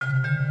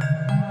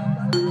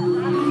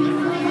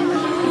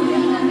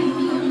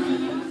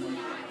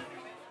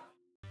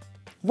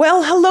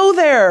Well, hello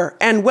there,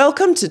 and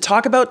welcome to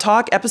Talk About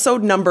Talk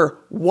episode number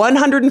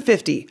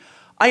 150.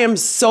 I am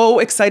so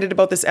excited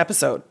about this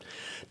episode.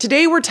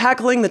 Today we're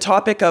tackling the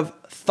topic of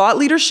thought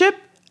leadership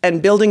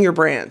and building your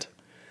brand.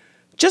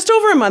 Just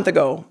over a month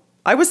ago,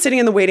 I was sitting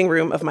in the waiting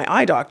room of my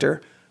eye doctor,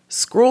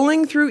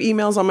 scrolling through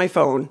emails on my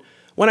phone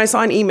when I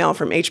saw an email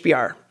from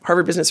HBR,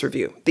 Harvard Business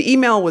Review. The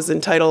email was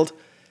entitled,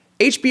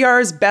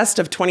 HBR's Best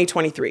of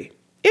 2023.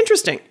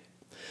 Interesting.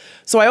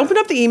 So I opened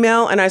up the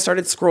email and I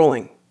started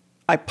scrolling.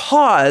 I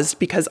paused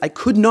because I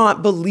could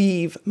not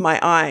believe my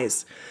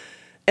eyes.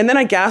 And then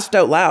I gasped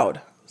out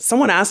loud.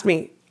 Someone asked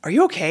me, "Are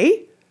you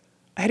okay?"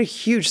 I had a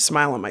huge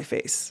smile on my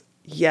face.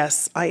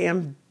 Yes, I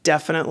am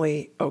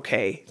definitely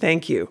okay.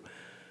 Thank you.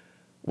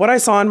 What I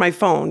saw on my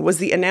phone was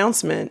the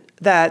announcement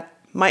that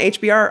my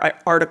HBR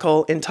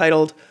article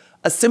entitled,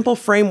 A Simple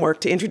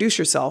Framework to Introduce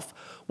Yourself,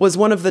 was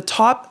one of the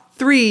top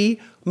 3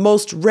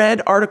 most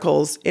read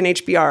articles in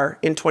HBR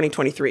in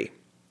 2023.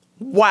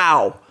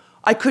 Wow,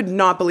 I could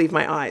not believe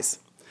my eyes.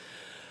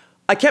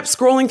 I kept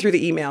scrolling through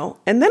the email,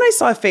 and then I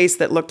saw a face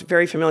that looked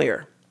very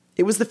familiar.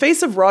 It was the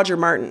face of Roger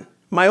Martin,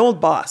 my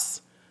old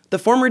boss, the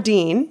former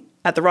dean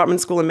at the Rotman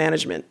School of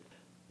Management.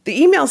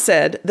 The email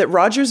said that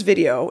Roger's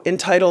video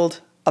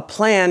entitled, A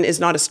Plan is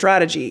Not a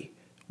Strategy,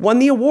 won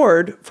the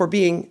award for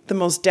being the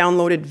most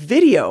downloaded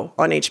video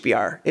on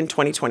HBR in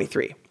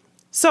 2023.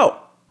 So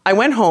I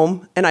went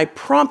home and I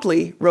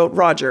promptly wrote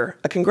Roger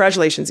a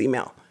congratulations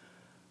email.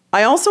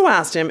 I also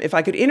asked him if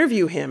I could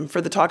interview him for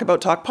the Talk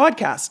About Talk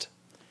podcast.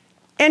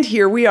 And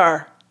here we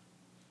are.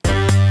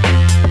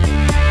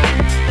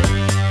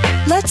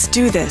 Let's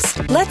do this.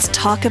 Let's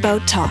talk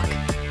about talk.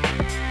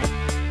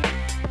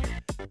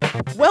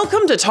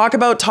 Welcome to Talk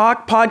About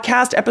Talk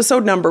podcast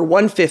episode number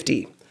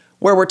 150,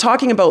 where we're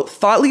talking about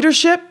thought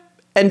leadership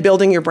and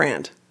building your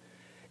brand.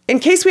 In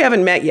case we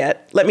haven't met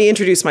yet, let me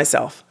introduce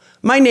myself.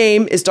 My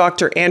name is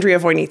Dr. Andrea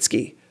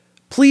Wojnicki.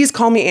 Please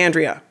call me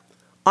Andrea.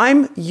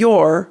 I'm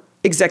your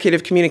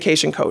executive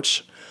communication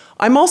coach.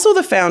 I'm also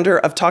the founder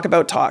of Talk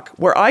About Talk,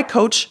 where I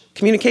coach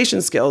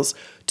communication skills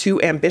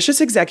to ambitious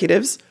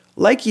executives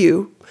like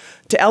you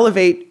to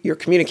elevate your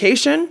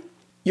communication,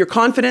 your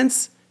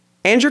confidence,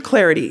 and your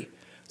clarity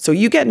so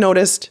you get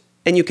noticed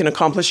and you can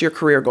accomplish your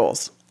career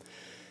goals.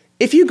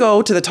 If you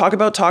go to the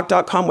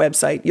talkabouttalk.com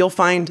website, you'll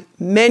find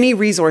many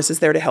resources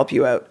there to help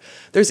you out.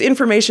 There's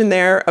information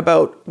there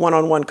about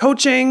one-on-one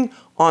coaching,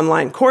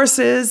 online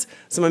courses,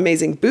 some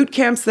amazing boot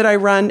camps that I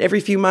run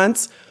every few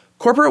months,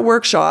 corporate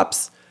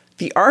workshops,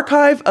 the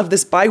archive of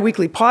this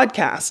bi-weekly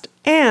podcast,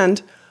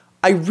 and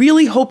I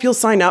really hope you'll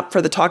sign up for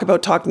the Talk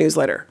About Talk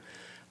newsletter.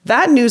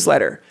 That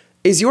newsletter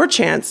is your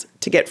chance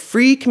to get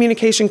free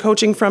communication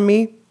coaching from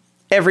me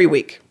every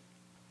week.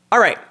 All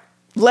right,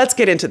 let's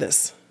get into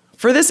this.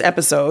 For this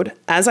episode,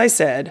 as I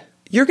said,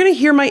 you're going to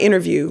hear my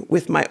interview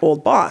with my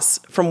old boss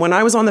from when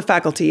I was on the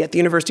faculty at the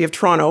University of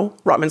Toronto,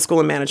 Rotman School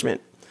of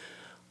Management.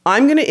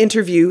 I'm going to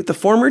interview the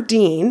former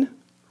dean,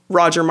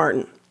 Roger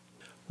Martin.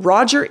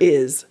 Roger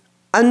is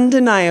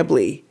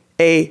undeniably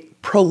a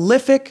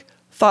prolific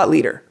thought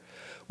leader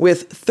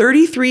with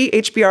 33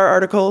 HBR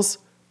articles,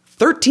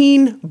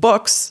 13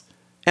 books,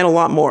 and a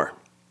lot more.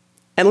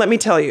 And let me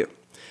tell you,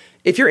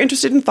 if you're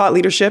interested in thought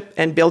leadership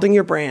and building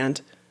your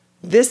brand,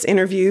 this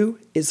interview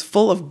is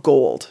full of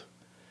gold.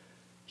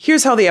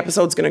 Here's how the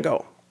episode's going to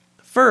go.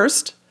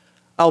 First,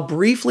 I'll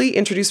briefly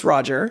introduce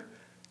Roger,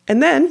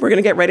 and then we're going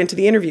to get right into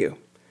the interview.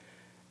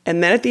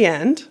 And then at the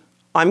end,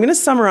 I'm going to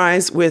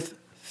summarize with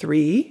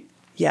 3,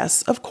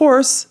 yes, of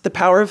course, the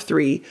power of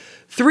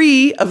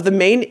 3 of the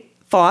main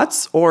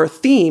thoughts or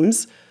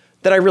themes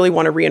that I really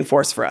want to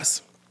reinforce for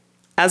us.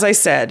 As I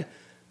said,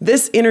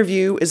 this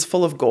interview is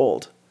full of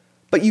gold,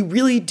 but you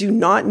really do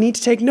not need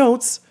to take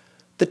notes.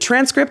 The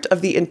transcript of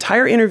the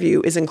entire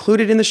interview is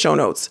included in the show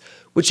notes,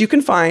 which you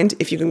can find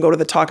if you can go to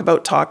the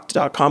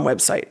talkabouttalk.com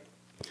website.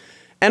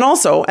 And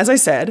also, as I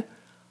said,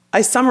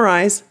 I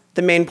summarize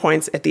the main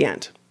points at the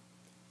end.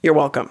 You're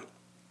welcome.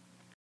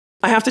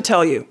 I have to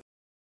tell you,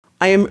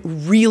 I am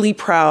really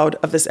proud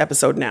of this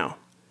episode now,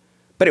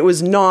 but it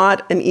was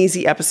not an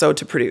easy episode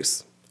to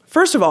produce.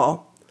 First of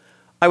all,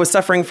 I was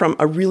suffering from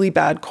a really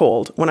bad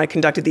cold when I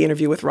conducted the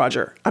interview with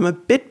Roger. I'm a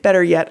bit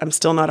better yet. I'm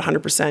still not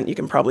 100%, you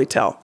can probably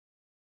tell.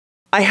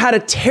 I had a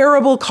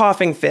terrible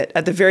coughing fit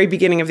at the very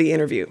beginning of the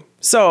interview.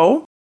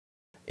 So,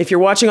 if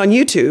you're watching on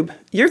YouTube,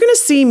 you're going to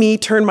see me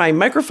turn my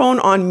microphone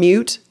on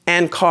mute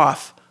and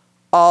cough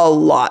a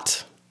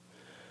lot.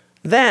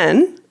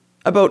 Then,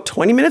 about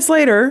 20 minutes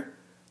later,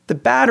 the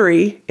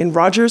battery in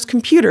Roger's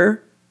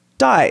computer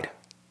died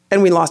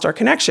and we lost our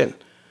connection.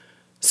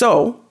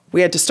 So we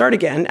had to start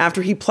again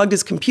after he plugged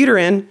his computer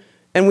in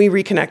and we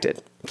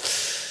reconnected.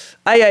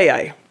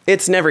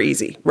 It's never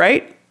easy,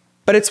 right?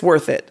 But it's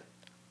worth it.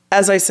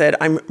 As I said,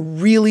 I'm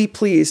really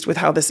pleased with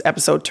how this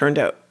episode turned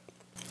out.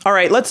 All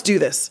right, let's do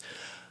this.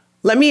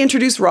 Let me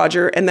introduce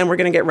Roger and then we're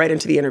going to get right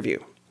into the interview.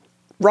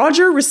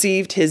 Roger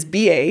received his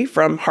BA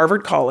from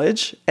Harvard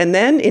College, and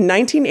then in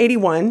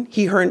 1981,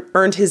 he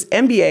earned his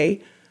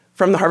MBA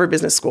from the Harvard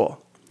Business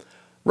School.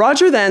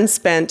 Roger then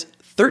spent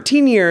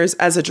 13 years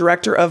as a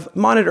director of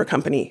Monitor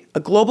Company, a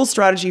global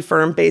strategy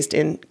firm based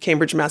in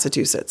Cambridge,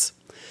 Massachusetts.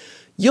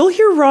 You'll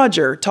hear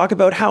Roger talk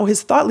about how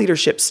his thought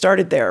leadership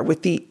started there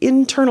with the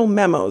internal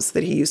memos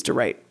that he used to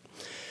write.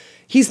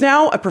 He's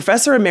now a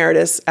professor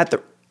emeritus at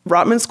the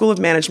Rotman School of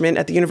Management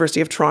at the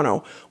University of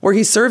Toronto, where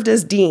he served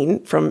as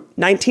dean from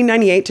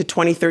 1998 to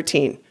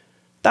 2013.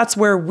 That's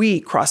where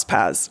we crossed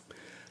paths.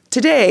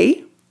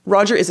 Today,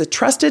 Roger is a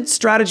trusted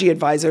strategy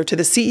advisor to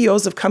the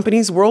CEOs of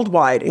companies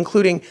worldwide,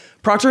 including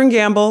Procter &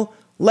 Gamble,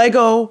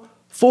 Lego,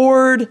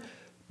 Ford,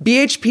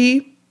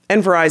 BHP,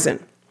 and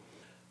Verizon.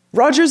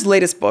 Roger's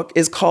latest book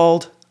is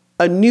called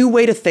A New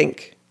Way to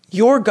Think,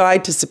 Your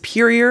Guide to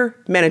Superior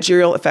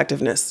Managerial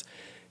Effectiveness.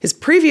 His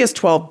previous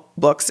 12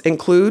 books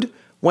include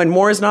When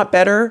More Is Not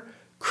Better,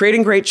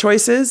 Creating Great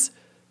Choices,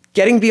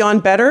 Getting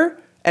Beyond Better,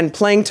 and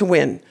Playing to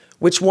Win,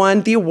 which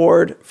won the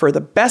award for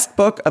the best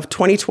book of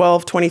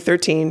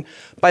 2012-2013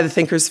 by the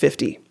Thinkers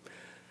 50.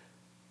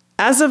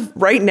 As of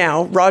right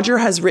now, Roger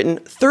has written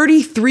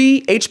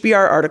 33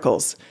 HBR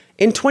articles.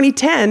 In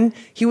 2010,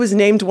 he was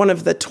named one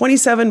of the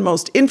 27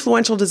 most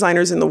influential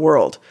designers in the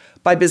world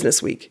by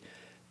Businessweek.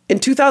 In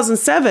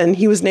 2007,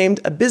 he was named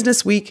a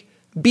Businessweek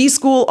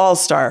B-School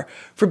All-Star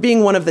for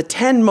being one of the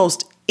 10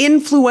 most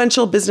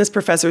influential business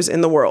professors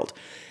in the world.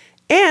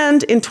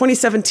 And in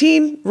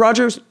 2017,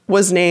 Roger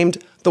was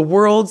named the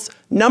world's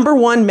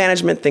 #1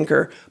 management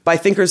thinker by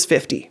Thinkers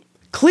 50.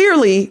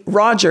 Clearly,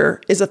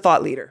 Roger is a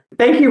thought leader.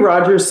 Thank you,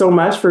 Roger, so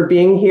much for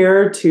being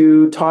here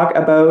to talk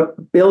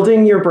about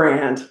building your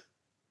brand.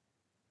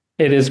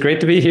 It is great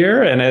to be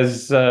here, and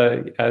as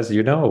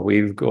you know,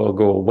 we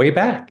go way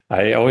back.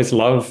 I always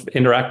love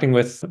interacting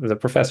with the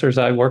professors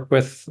I worked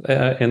with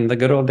in the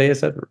good old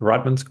days at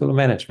Rotman School of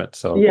Management.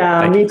 So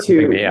yeah, me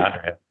too. Me,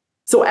 Andrea.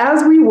 So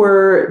as we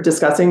were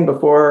discussing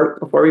before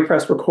we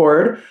pressed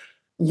record,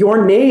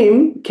 your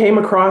name came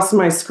across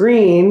my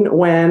screen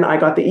when I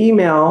got the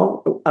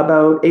email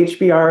about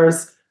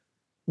HBR's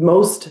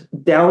most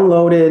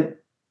downloaded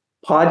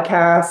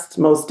podcast,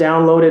 most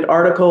downloaded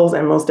articles,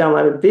 and most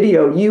downloaded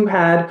video. You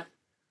had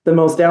the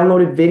most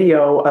downloaded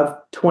video of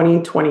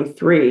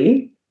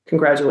 2023.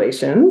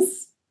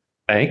 Congratulations.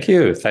 Thank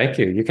you. Thank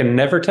you. You can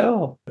never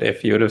tell.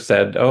 If you would have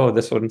said, oh,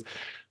 this one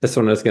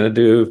is going to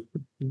do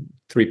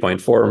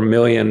 3.4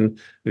 million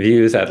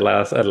views at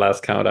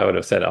last count, I would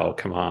have said, oh,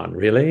 come on,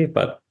 really?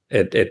 But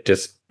it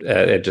just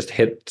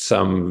hit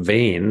some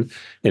vein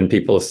in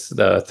people's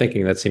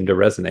thinking that seemed to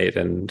resonate.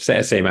 And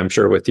same, I'm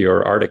sure, with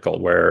your article,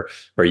 where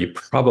you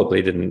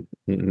probably didn't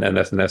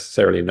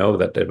necessarily know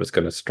that it was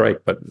going to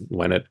strike, but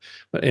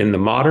in the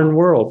modern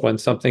world, when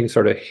something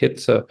sort of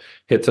hits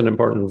an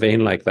important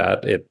vein like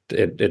that,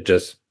 it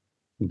just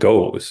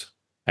goes,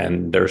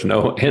 and there's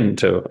no end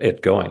to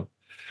it going.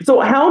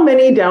 So how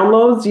many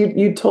downloads,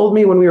 you told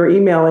me when we were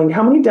emailing,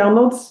 how many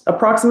downloads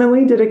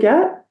approximately did it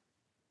get?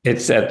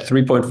 It's at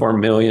 3.4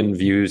 million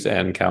views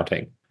and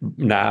counting.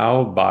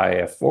 Now, by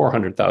a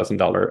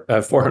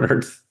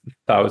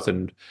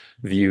 400,000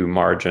 view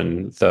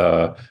margin,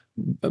 the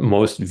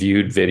most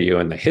viewed video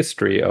in the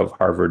history of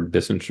Harvard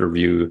Business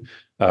Review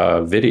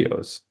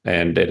videos,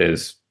 and it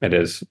is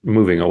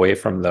moving away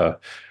from the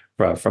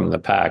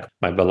pack.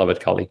 My beloved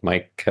colleague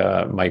Mike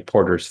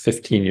Porter's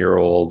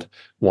 15-year-old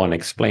one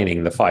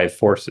explaining the 5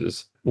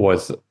 forces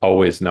was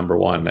always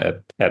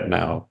 #1 at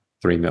now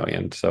 3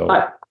 million. So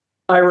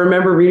I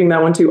remember reading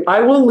that one too.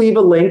 I will leave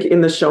a link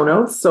in the show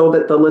notes so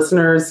that the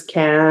listeners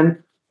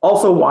can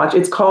also watch.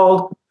 It's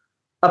called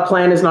A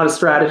Plan Is Not a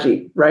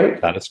Strategy, right?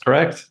 That is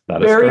correct.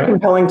 Very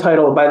compelling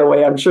title, by the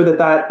way. I'm sure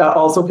that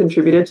also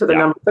contributed to the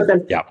number. But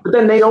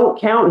then they don't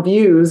count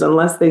views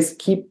unless they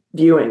keep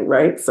viewing,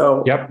 right?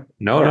 So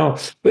no.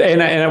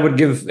 And I would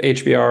give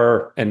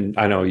HBR, and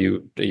I know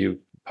you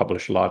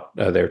publish a lot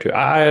there too.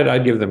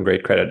 I'd give them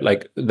great credit.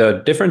 Like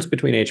the difference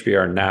between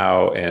HBR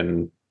now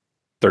and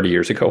 30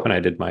 years ago when I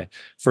did my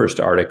first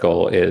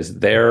article is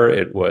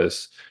it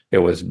was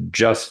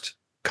just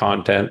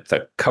content.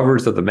 The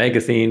covers of the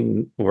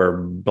magazine were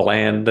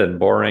bland and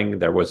boring.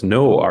 There was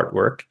no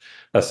artwork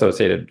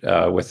associated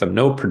with them,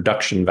 no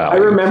production value.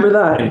 I remember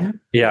that.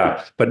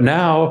 Yeah. But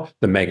now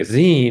the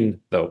magazine,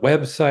 the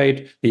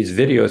website, these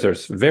videos are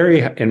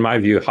very, in my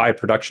view, high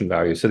production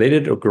value. So they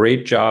did a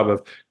great job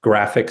of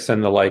graphics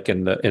and the like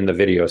in the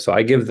video. So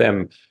I give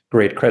them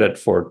great credit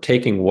for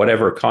taking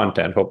whatever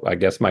content. I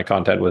guess my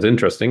content was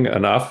interesting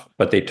enough,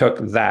 but they took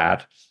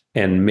that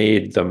and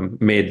made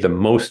the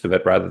most of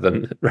it rather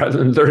than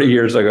 30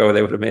 years ago,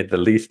 they would have made the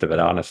least of it,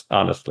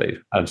 honestly.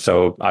 And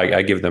so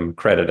I give them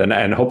credit.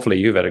 And hopefully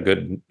you've had a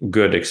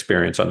good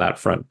experience on that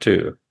front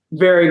too.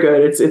 Very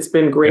good. It's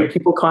been great. Yeah.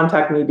 People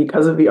contact me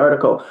because of the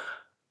article.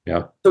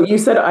 Yeah. So you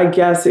said, I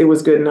guess it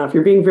was good enough.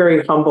 You're being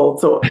very humble.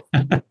 So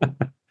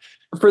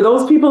for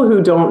those people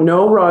who don't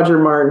know Roger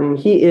Martin,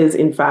 he is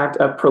in fact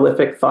a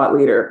prolific thought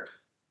leader.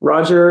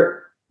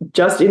 Roger,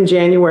 just in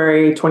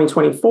January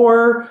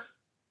 2024,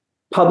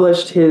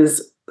 published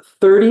his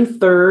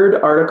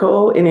 33rd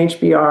article in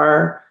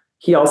HBR.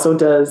 He also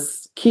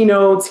does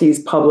keynotes.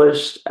 He's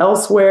published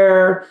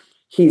elsewhere.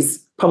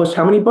 He's published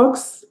how many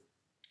books?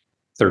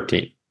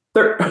 13.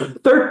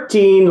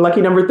 13,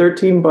 lucky number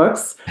 13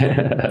 books.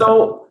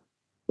 So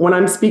when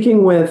I'm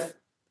speaking with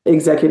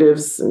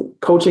executives and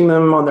coaching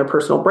them on their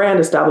personal brand,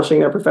 establishing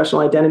their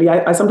professional identity,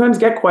 I sometimes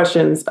get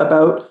questions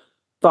about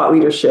thought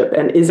leadership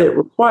and is it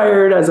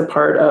required as a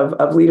part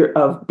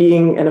of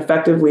being an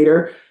effective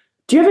leader?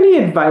 Do you have any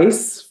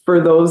advice for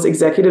those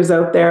executives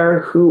out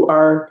there who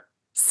are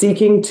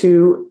seeking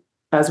to,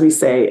 as we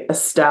say,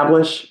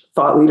 establish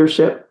thought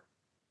leadership?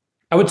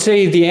 I would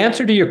say the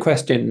answer to your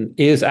question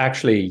is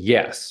actually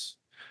yes.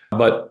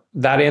 But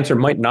that answer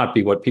might not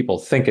be what people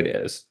think it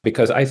is,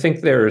 because I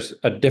think there's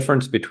a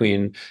difference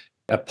between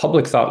a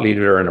public thought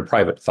leader and a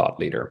private thought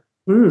leader.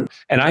 Mm.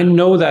 And I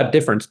know that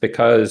difference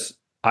because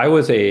I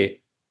was a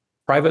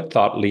private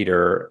thought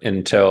leader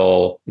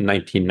until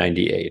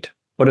 1998.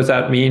 What does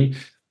that mean?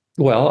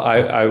 Well,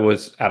 I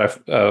was at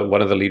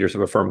one of the leaders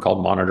of a firm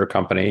called Monitor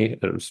Company.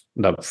 It was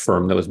the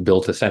firm that was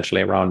built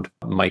essentially around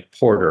Mike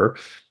Porter.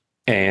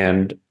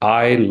 And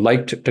I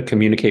liked to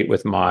communicate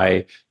with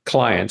my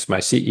clients, my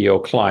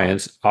CEO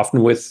clients,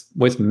 often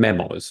with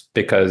memos,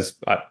 because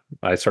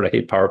I sort of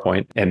hate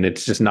PowerPoint, and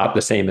it's just not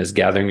the same as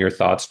gathering your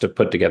thoughts to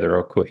put together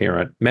a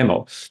coherent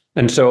memo.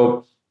 And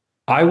so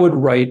I would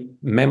write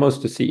memos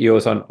to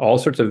CEOs on all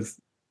sorts of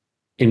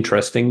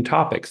interesting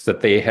topics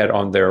that they had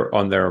on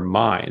their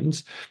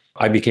minds.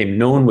 I became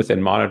known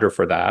within Monitor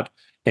for that,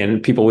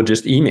 and people would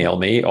just email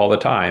me all the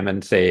time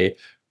and say,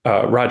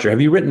 Roger,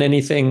 have you written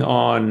anything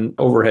on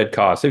overhead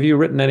costs? Have you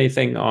written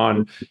anything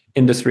on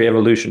industry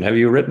evolution? Have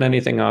you written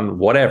anything on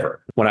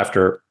whatever? One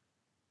after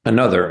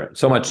another,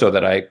 so much so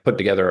that I put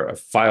together a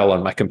file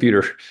on my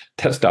computer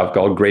desktop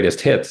called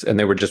Greatest Hits, and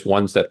they were just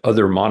ones that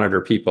other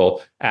Monitor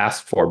people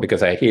asked for,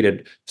 because I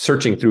hated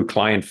searching through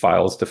client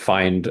files to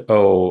find,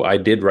 oh, I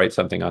did write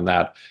something on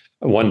that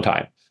one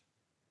time.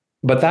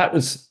 But that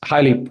was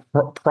highly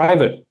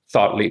private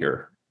thought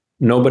leader.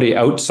 Nobody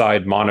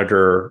outside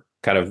Monitor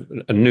kind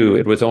of knew.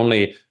 It was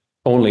only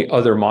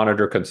other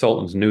Monitor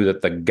consultants knew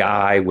that the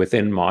guy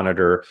within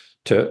Monitor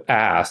to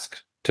ask,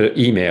 to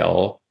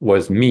email,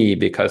 was me,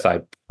 because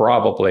I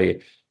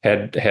probably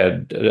had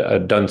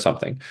done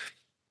something.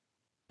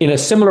 In a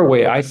similar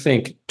way, I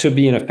think to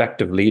be an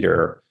effective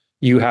leader,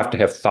 you have to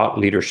have thought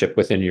leadership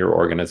within your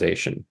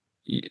organization.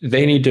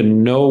 They need to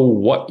know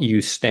what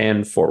you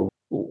stand for.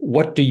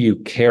 What do you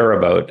care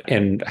about,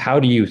 and how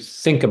do you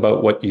think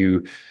about what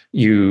you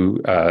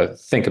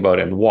think about,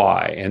 and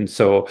why? And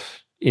so,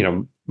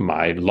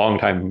 my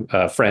longtime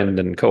friend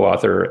and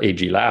co-author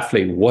A.G.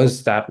 Lafley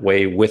was that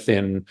way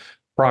within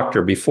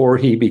Procter before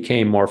he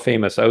became more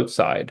famous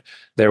outside.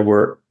 There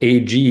were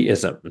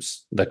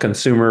AG-isms. The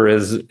consumer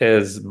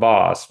is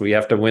boss. We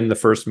have to win the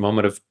first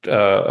moment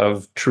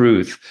of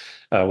truth.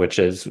 Which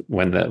is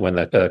when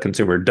the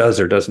consumer does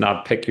or does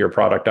not pick your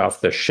product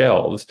off the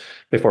shelves,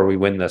 before we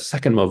win the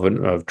second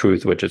moment of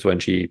truth, which is when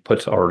she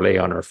puts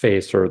Olay on her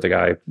face, or the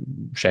guy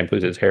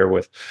shampoos his hair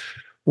with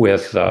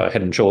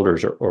Head and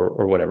Shoulders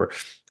or whatever.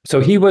 So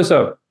he was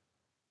a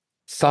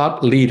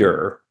thought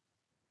leader.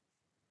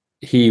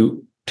 He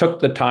took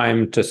the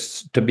time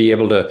to be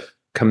able to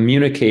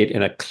communicate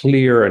in a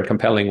clear and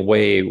compelling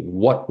way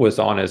what was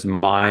on his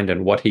mind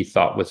and what he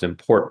thought was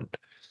important.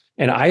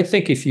 And I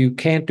think if you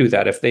can't do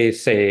that, if they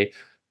say,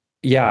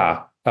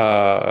 yeah,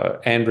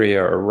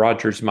 Andrea or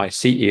Roger's my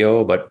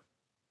CEO, but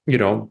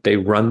they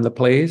run the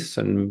place,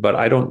 but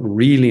I don't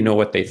really know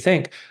what they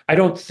think, I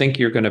don't think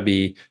you're going to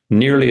be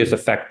nearly as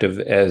effective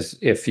as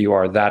if you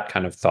are that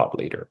kind of thought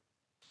leader.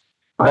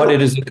 But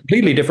it is a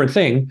completely different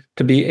thing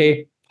to be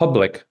a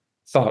public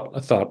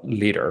thought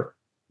leader,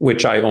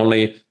 which I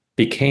only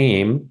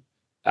became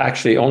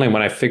actually only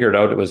when I figured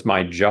out it was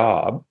my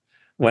job,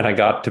 when I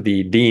got to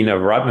be dean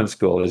of Rotman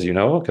School, as you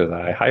know, because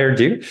I hired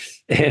you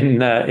in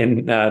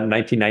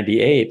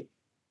 1998.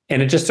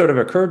 And it just sort of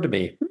occurred to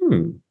me,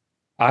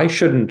 I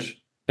shouldn't,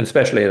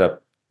 especially at a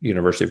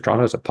University of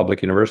Toronto, as a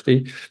public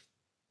university,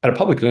 at a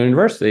public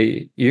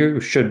university, you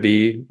should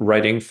be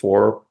writing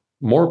for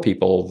more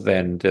people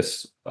than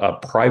this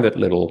private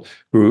little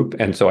group.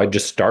 And so I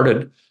just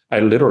started,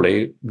 I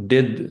literally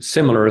did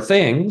similar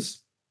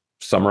things,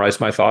 summarized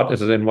my thought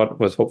as in what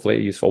was hopefully a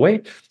useful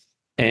way,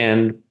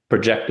 and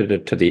projected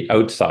it to the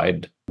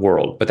outside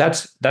world. But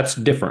that's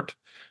different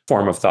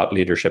form of thought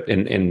leadership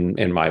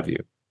in my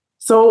view.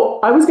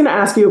 So I was going to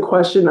ask you a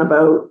question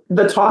about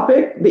the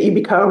topic that you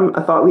become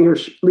a thought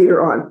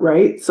leader on,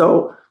 right?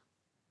 So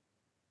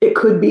it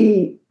could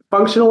be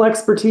functional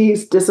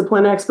expertise,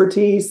 discipline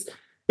expertise.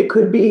 It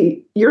could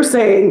be, you're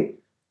saying,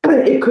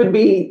 it could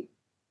be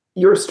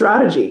your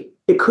strategy.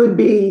 It could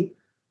be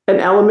an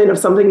element of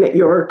something that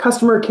your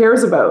customer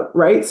cares about,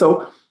 right?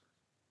 So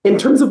in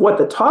terms of what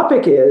the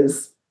topic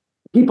is,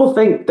 people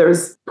think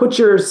put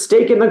your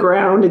stake in the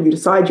ground and you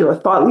decide you're a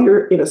thought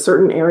leader in a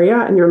certain area.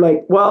 And you're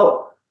like,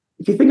 well,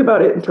 if you think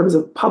about it in terms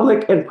of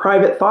public and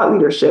private thought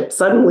leadership,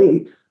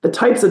 suddenly the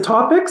types of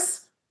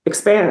topics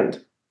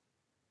expand.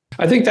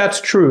 I think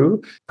that's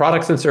true.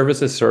 Products and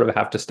services sort of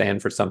have to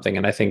stand for something.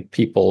 And I think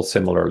people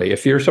similarly,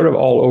 if you're sort of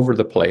all over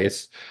the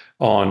place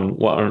on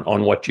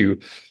what you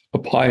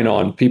opine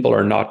on, people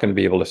are not going to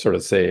be able to sort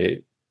of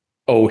say,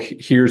 oh,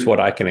 here's what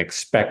I can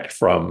expect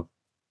from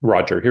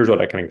Roger. Here's what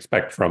I can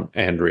expect from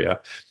Andrea.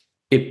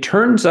 It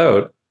turns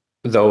out,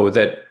 though,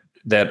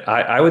 that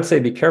I would say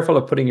be careful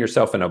of putting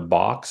yourself in a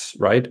box,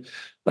 right?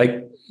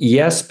 Like,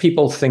 yes,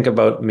 people think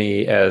about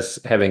me as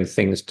having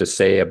things to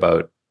say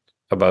about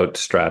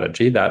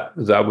strategy. That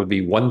would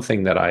be one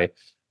thing that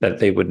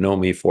they would know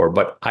me for.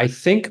 But I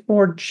think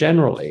more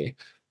generally,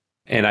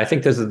 and I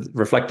think this is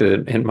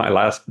reflected in my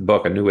last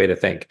book, A New Way to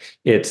Think.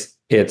 It's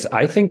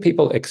I think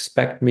people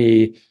expect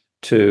me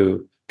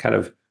to kind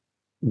of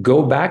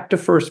go back to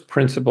first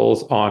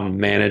principles on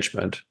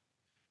management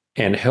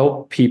and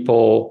help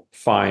people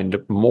find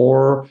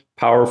more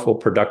powerful,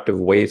 productive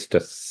ways to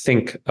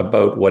think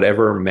about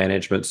whatever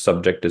management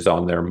subject is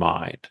on their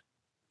mind.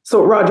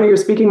 So, Roger, you're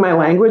speaking my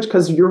language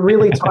because you're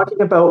really talking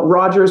about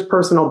Roger's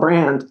personal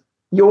brand.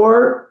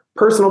 Your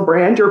personal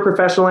brand, your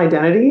professional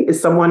identity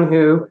is someone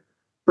who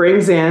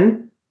brings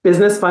in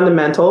business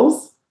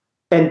fundamentals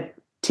and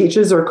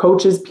teaches or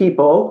coaches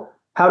people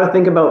how to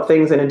think about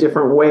things in a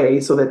different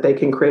way so that they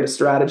can create a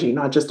strategy,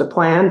 not just a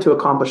plan to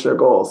accomplish their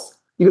goals.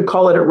 You could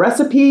call it a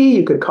recipe,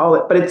 you could call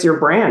it, but it's your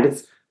brand.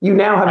 It's you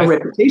now have a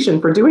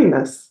reputation for doing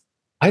this.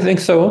 I think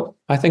so.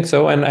 I think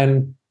so.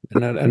 And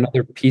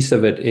another piece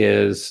of it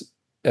is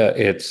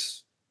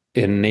it's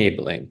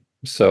enabling.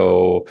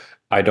 So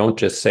I don't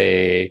just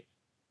say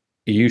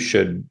you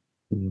should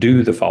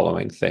do the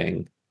following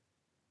thing.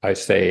 I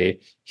say,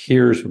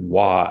 here's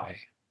why.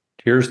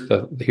 Here's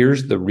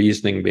the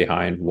reasoning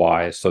behind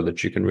why, so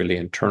that you can really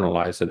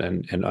internalize it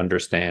and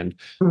understand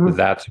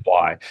that's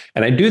why.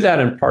 And I do that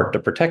in part to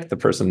protect the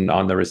person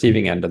on the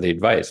receiving end of the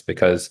advice,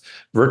 because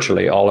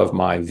virtually all of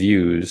my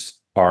views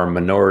are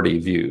minority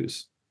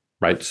views,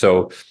 right?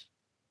 So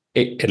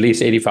at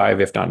least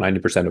 85, if not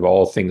 90% of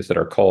all things that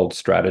are called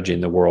strategy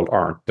in the world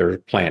aren't. They're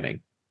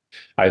planning.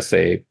 I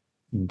say,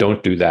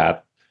 don't do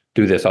that,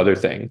 do this other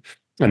thing.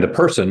 And the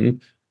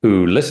person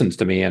who listens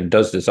to me and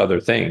does this other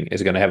thing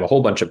is going to have a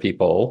whole bunch of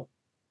people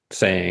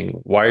saying,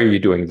 why are you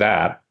doing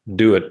that?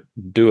 Do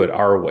it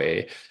our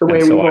way. The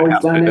way we've always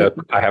done it.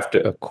 I have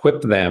to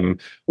equip them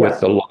with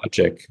the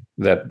logic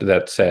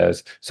that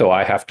says, so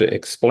I have to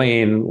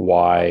explain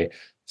why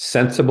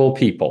sensible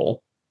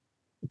people,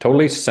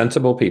 totally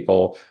sensible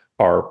people,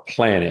 are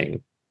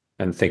planning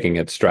and thinking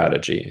it's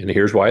strategy. And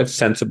here's why it's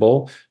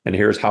sensible. And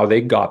here's how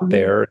they got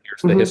there.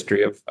 Here's the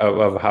history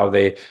of how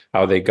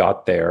they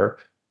got there.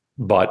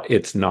 But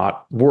it's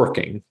not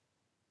working.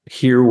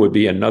 Here would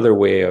be another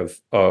way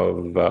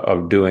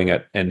of doing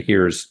it, and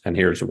here's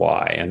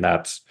why. And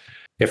that's,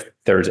 if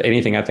there's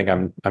anything I think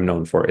I'm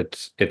known for,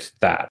 it's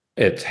that.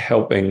 It's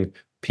helping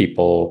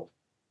people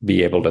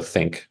be able to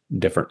think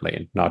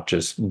differently, not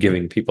just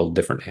giving people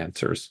different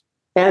answers.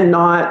 And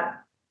not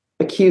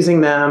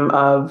accusing them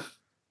of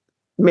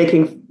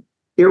making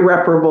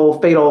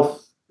irreparable, fatal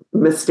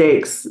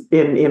mistakes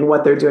in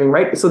what they're doing,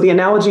 right? So the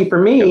analogy for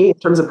me in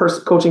terms of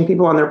coaching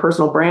people on their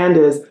personal brand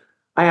is,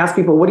 I ask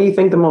people, what do you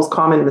think the most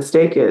common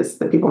mistake is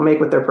that people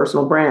make with their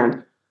personal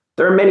brand?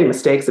 There are many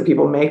mistakes that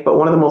people make, but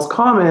one of the most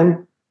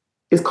common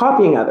is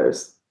copying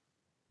others.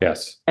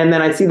 Yes. And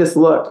then I see this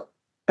look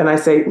and I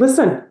say,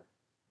 listen,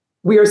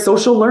 we are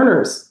social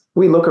learners.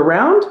 We look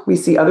around, we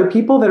see other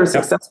people that are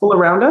successful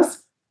around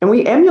us, and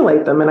we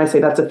emulate them. And I say,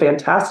 that's a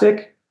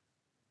fantastic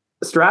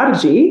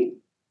strategy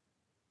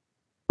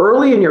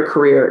early in your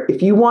career.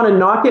 If you want to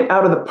knock it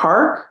out of the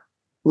park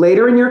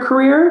later in your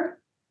career,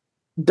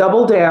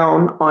 double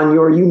down on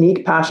your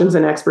unique passions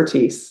and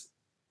expertise,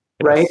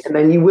 right? And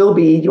then you will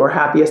be your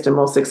happiest and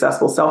most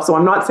successful self. So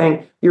I'm not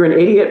saying you're an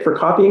idiot for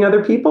copying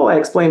other people. I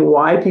explain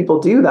why people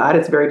do that.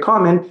 It's very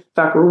common. In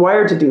fact, we're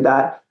wired to do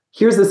that.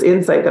 Here's this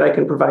insight that I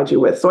can provide you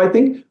with. So I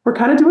think we're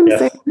kind of doing the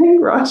same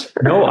thing, Roger.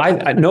 No,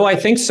 I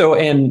think so.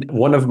 And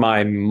one of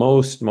my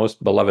most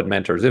beloved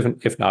mentors,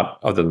 if not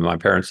other than my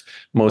parents,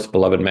 most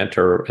beloved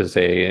mentor is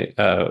a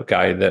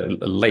guy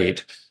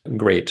that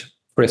great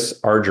Chris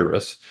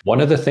Argyros. One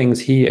of the things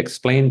he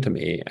explained to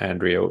me,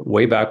 Andrea,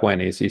 way back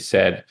when, is he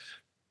said,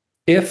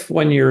 if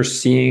when you're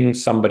seeing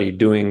somebody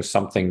doing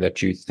something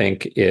that you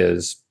think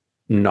is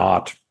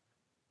not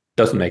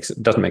doesn't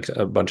make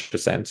a bunch of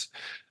sense,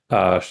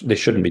 they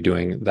shouldn't be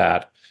doing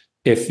that.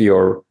 If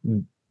your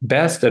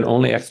best and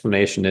only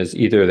explanation is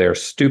either they're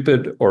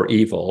stupid or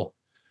evil,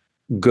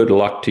 good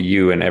luck to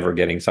you in ever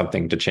getting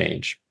something to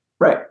change.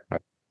 Right.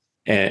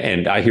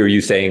 And I hear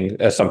you saying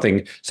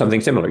something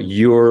similar.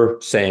 You're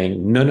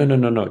saying,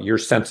 no, you're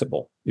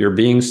sensible. You're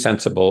being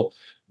sensible,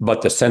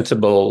 but the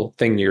sensible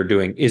thing you're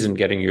doing isn't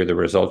getting you the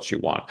results you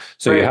want.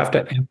 So you have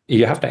to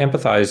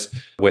empathize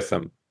with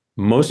them.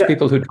 Most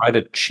people who try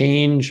to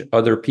change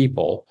other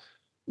people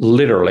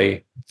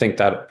literally think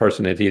that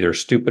person is either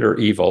stupid or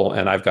evil,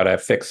 and I've got to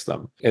fix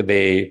them.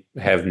 They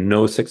have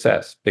no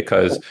success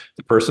because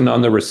the person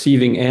on the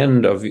receiving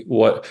end of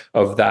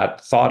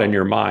that thought in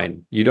your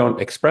mind, you don't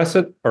express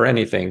it or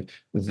anything.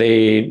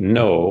 They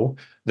know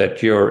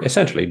that you're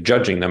essentially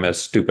judging them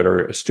as stupid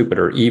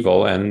or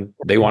evil, and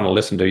they want to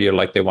listen to you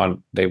like they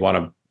want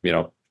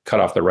to cut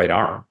off the right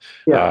arm.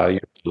 You're the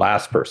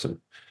last person.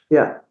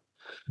 Yeah.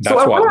 So I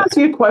That's why want to ask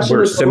you a question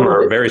we're that's a little similar,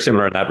 bit, very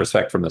similar in that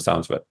respect from the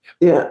sounds of it.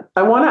 yeah,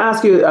 I want to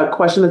ask you a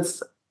question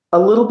that's a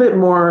little bit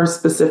more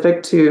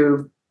specific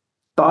to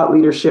thought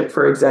leadership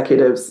for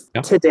executives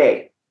Yeah.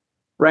 today,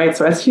 right?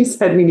 So as you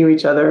said, we knew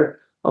each other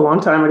a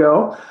long time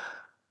ago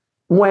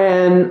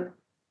when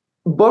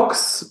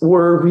books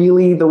were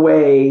really the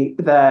way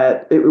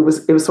that it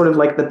was sort of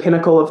like the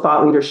pinnacle of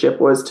thought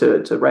leadership was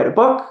to write a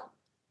book.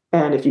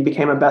 And if you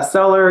became a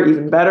bestseller,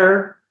 even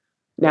better.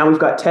 Now we've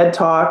got TED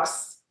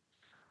Talks.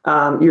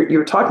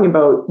 You're talking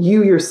about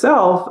you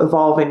yourself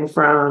evolving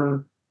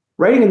from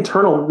writing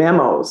internal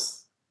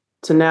memos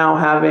to now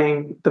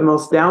having the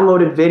most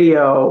downloaded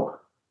video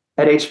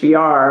at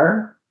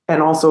HBR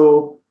and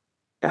also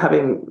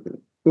having,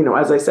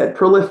 as I said,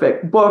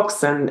 prolific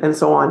books and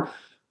so on.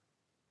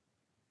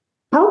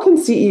 How can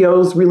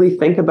CEOs really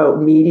think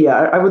about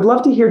media? I would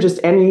love to hear just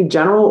any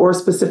general or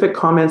specific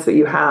comments that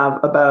you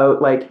have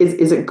about, like,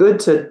 is it good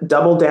to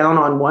double down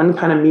on one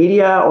kind of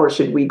media, or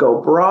should we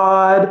go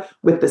broad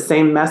with the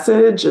same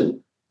message? And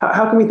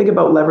how can we think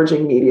about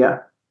leveraging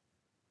media?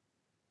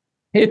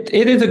 It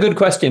is a good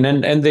question,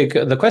 and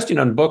the question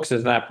on books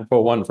is an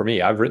apropos one for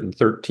me. I've written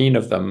 13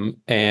 of them,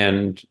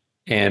 and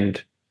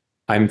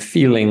I'm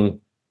feeling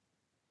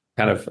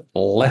kind of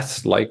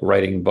less like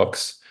writing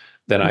books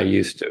than I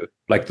used to.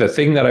 Like the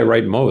thing that I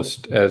write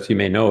most, as you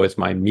may know, is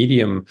my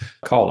Medium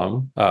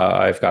column.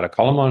 I've got a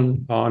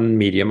column on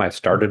Medium. I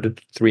started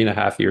it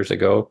 3.5 years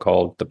ago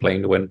called the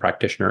Playing to Win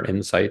Practitioner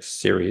Insights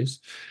series.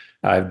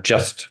 I've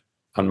just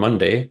on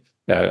Monday,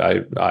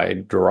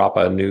 I drop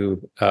a new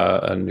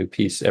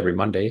piece every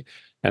Monday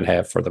and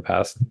have for the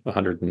past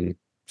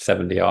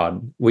 170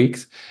 odd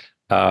weeks.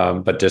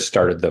 But just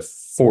started the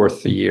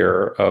fourth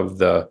year of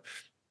the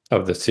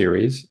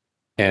series.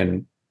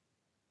 And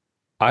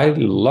I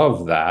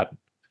love that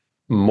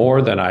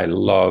more than I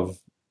love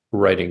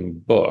writing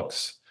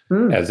books,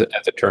 as it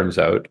turns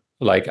out.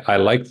 Like I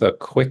like the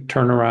quick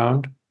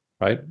turnaround,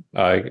 right?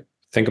 I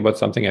think about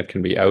something that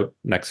can be out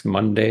next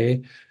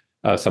Monday.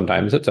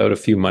 Sometimes it's out a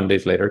few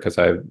Mondays later because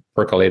I'm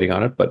percolating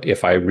on it. But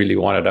if I really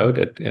want it out,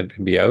 it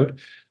can be out.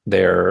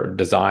 They're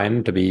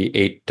designed to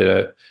be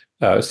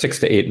 6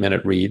 to 8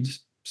 minute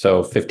reads.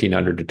 So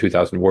 1,500 to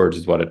 2,000 words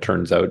is what it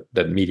turns out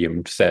that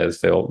Medium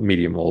says.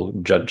 Medium will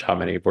judge how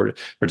many words.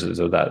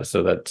 So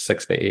that's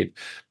 6 to 8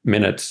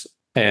 minutes.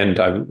 And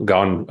I've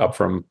gone up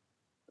from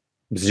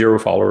 0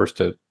 followers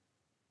to,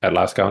 at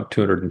last count,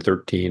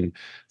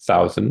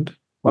 213,000,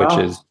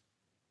 Wow.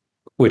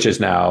 which is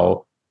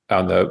now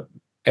on the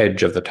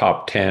edge of the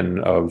top 10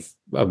 of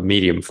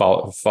Medium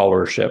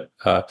followership,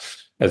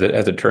 as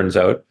it turns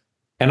out.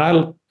 And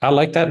I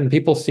like that, and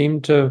people seem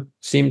to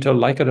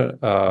like it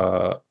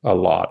a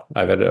lot.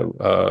 I've had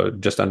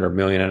just under 1.5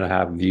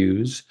 million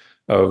views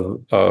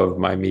of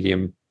my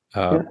Medium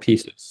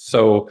pieces.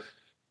 So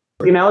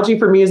The analogy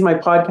for me is my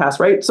podcast,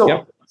 right? So,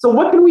 yep. so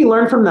what can we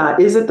learn from that?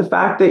 Is it the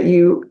fact that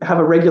you have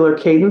a regular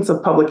cadence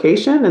of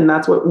publication, and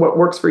that's what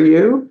works for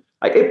you?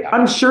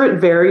 I'm sure it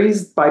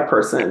varies by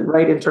person,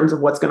 right, in terms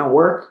of what's going to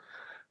work.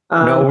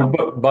 No,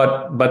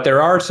 but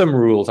there are some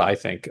rules, I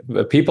think.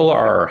 People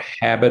are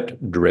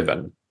habit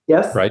driven,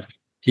 Yes. right?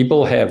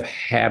 People have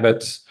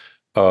habits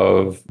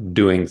of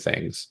doing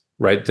things,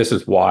 right? This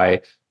is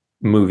why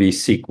movie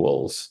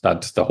sequels,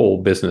 that's the whole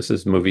business,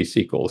 is movie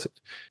sequels.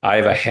 I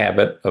have a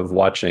habit of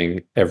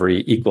watching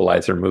every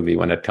Equalizer movie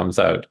when it comes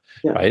out,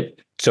 Yeah. right?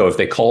 So if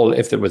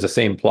there was the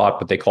same plot,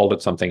 but they called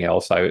it something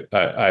else,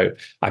 I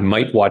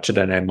might watch it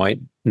and I might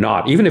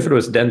not. Even if it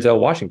was Denzel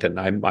Washington,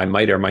 I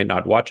might or might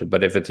not watch it.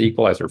 But if it's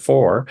Equalizer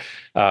 4,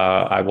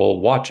 I will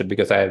watch it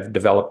because I have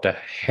developed a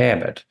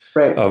habit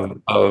Right.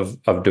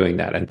 of doing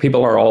that. And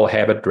people are all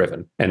habit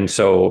driven. And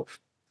so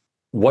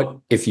what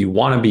if you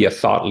want to be a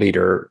thought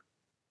leader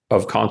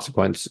of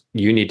consequence,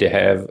 you need to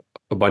have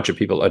a bunch of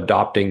people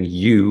adopting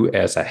you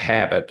as a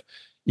habit.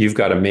 You've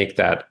got to make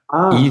that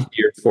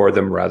easier for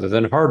them rather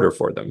than harder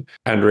for them.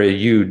 Andrea,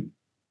 you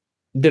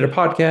did a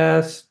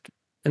podcast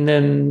and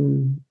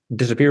then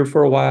disappeared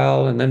for a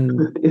while and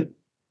then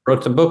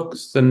wrote some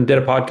books and did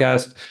a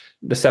podcast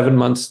 7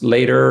 months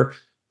later.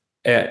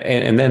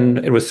 And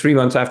then it was 3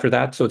 months after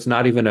that. So it's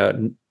not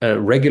even a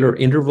regular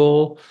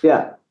interval.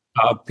 Yeah.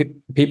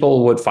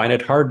 People would find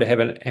it hard to have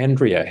an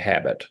Andrea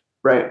habit.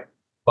 Right.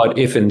 But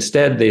if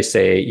instead they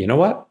say, you know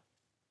what,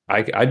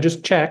 I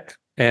just check,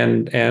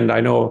 and I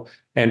know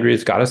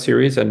Andrea's got a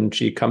series and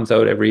she comes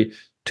out every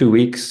 2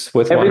 weeks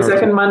with every one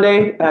second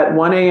Monday at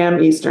 1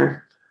 a.m.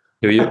 Eastern.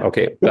 Do you?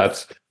 Okay,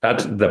 that's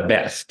the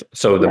best.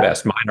 So the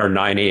best. Mine are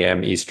 9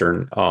 a.m.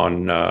 Eastern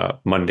on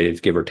Mondays,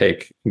 give or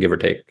take,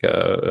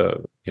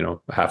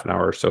 half an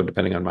hour or so,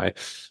 depending on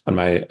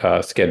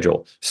my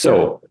schedule.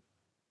 So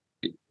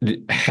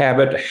the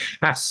habit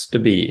has to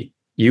be.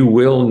 You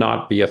will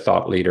not be a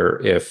thought leader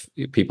if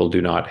people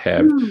do not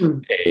have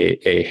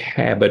a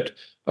habit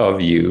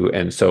of you.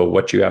 And so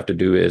what you have to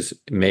do is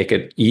make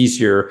it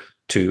easier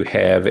to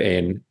have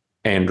an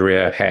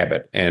Andrea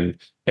habit. And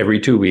every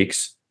 2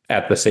 weeks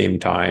at the same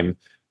time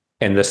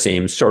and the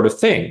same sort of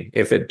thing.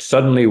 If it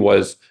suddenly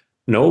was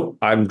no,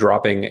 I'm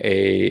dropping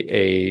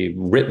a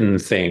written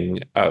thing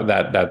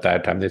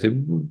that time. They say,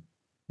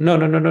 no,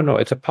 no, no, no, no.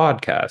 It's a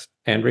podcast,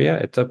 Andrea.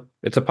 It's a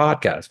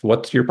podcast.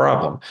 What's your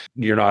problem?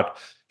 You're not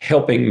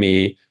helping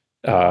me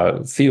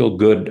feel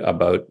good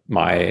about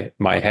my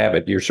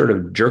habit. You're sort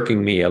of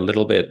jerking me a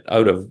little bit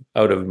out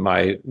of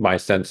my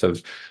sense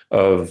of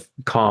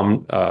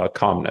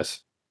calmness.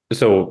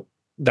 So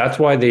that's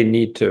why they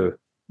need to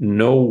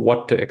know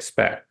what to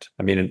expect.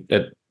 I mean,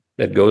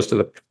 it goes to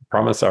the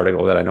promise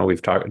article that I know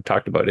we've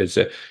talked about, is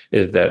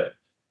that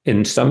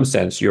in some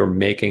sense you're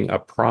making a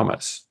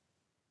promise.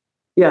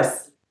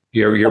 Yes.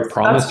 Your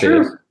promise That's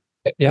true. is,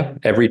 yeah,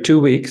 every 2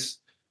 weeks,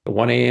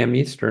 1 a.m.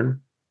 Eastern,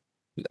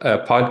 a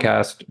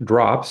podcast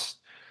drops,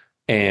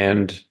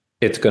 and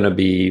it's going to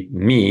be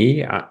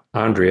me,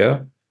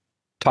 Andrea,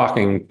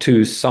 talking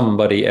to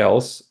somebody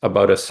else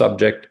about a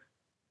subject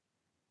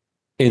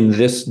in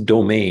this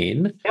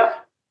domain.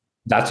 Yep.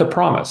 That's a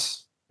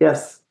promise.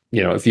 Yes.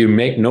 If you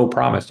make no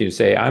promise, you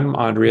say, I'm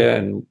Andrea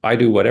and I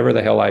do whatever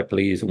the hell I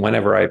please,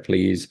 whenever I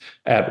please,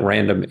 at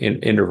random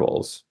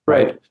intervals,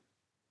 right?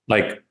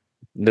 Like,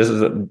 this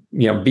is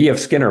B.F.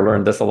 Skinner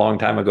learned this a long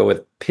time ago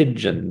with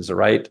pigeons,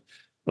 right?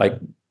 Like,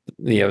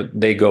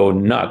 they go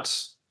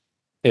nuts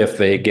if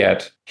they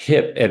get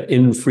hit at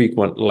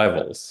infrequent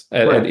levels,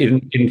 at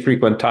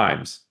infrequent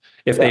times.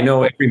 If they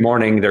know every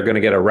morning they're going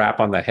to get a rap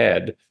on the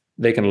head,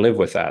 they can live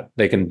with that.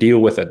 They can deal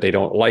with it. They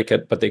don't like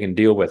it, but they can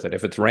deal with it.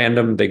 If it's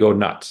random, they go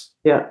nuts.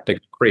 Yeah. They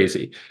go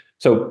crazy.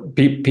 So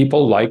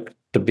people like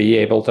to be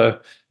able to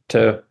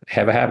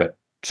have a habit.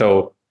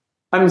 So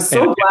I'm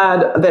so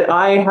glad that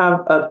I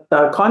have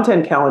a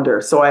content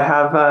calendar. So I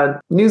have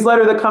a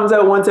newsletter that comes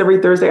out once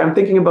every Thursday. I'm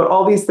thinking about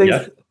all these things.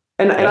 Yes.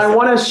 And I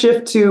want to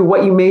shift to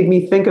what you made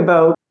me think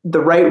about, the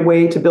right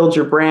way to build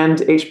your brand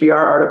HBR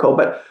article.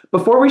 But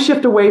before we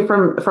shift away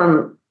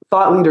from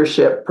thought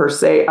leadership per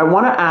se, I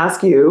want to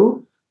ask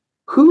you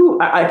who,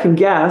 I can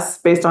guess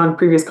based on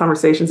previous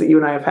conversations that you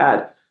and I have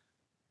had,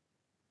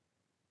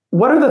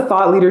 what are the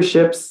thought leaders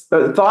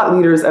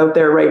out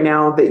there right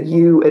now that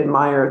you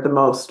admire the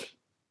most?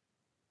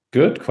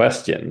 Good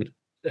question.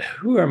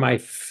 Who are my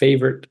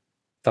favorite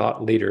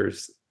thought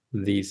leaders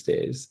these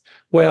days?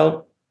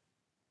 Well,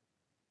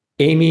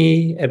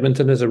 Amy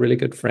Edmonton is a really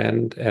good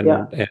friend, and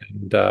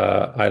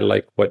I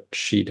like what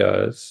she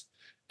does.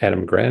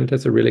 Adam Grant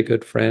is a really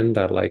good friend.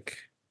 I like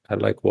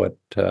what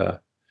he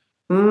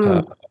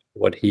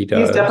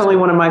does. He's definitely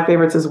one of my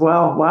favorites as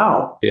well.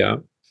 Wow. Yeah.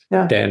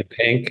 Dan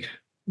Pink.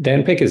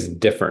 Dan Pink is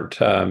different.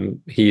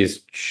 He's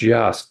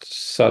just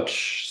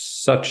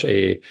such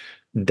a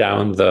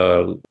down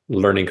the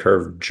learning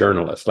curve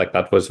journalist. Like,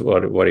 that was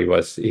what he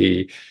was.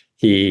 He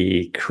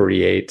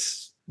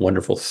creates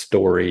wonderful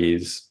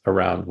stories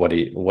around what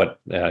he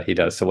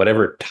does. So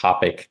whatever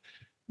topic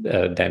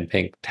Dan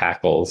Pink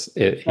tackles,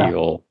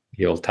 he'll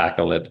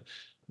tackle it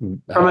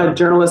from a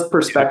journalist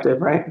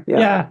perspective, right?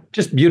 Yeah,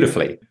 just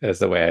beautifully is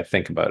the way I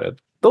think about it.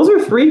 Those are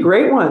three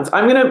great ones.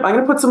 I'm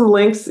gonna put some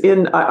links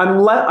in.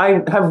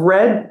 I have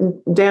read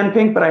Dan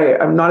Pink, but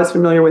I'm not as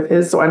familiar with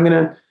his. So I'm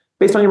gonna,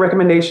 based on your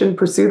recommendation,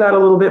 pursue that a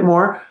little bit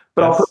more.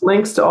 But I'll put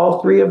links to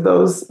all three of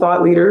those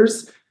thought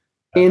leaders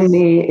in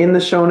the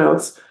show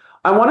notes.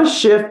 I want to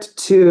shift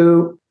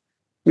to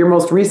your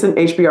most recent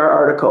HBR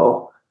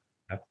article,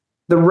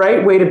 The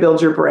Right Way to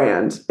Build Your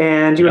Brand.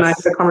 And you and I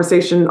had a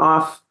conversation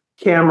off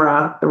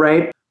camera,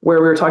 right? Where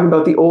we were talking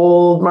about the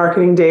old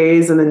marketing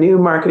days and the new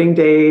marketing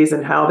days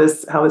and how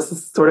this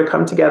has sort of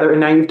come together. And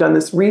now you've done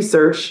this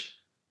research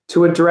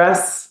to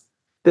address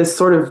this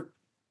sort of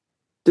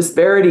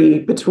disparity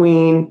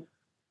between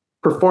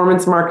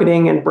performance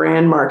marketing and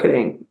brand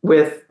marketing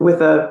with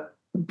a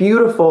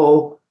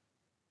beautiful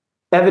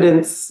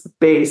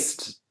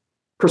evidence-based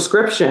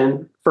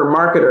prescription for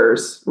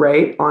marketers,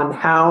 right? On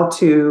how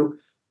to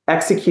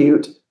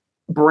execute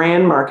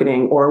brand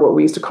marketing, or what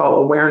we used to call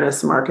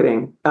awareness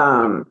marketing,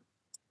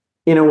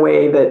 in a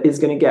way that is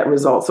going to get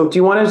results. So do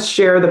you want to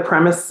share the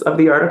premise of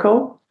the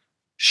article?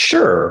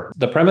 Sure.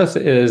 The premise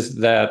is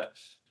that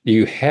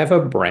you have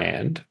a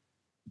brand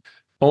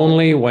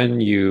only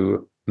when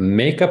you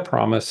make a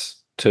promise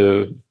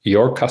to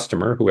your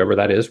customer, whoever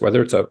that is,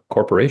 whether it's a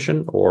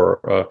corporation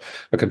or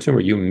a consumer.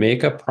 You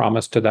make a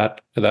promise to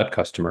that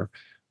customer,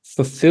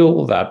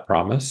 fulfill that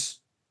promise,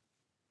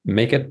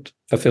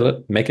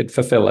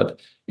 fulfill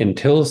it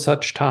until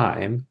such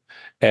time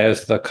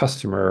as the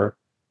customer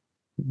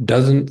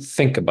doesn't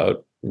think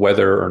about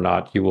whether or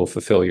not you will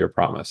fulfill your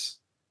promise.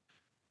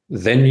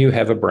 Then you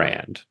have a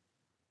brand.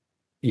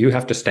 You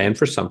have to stand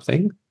for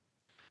something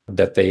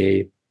that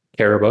they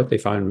care about, they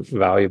find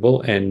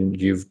valuable,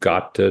 and you've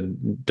got to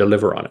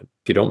deliver on it.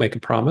 If you don't make a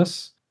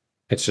promise,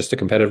 it's just a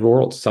competitive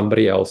world.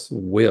 Somebody else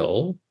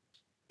will.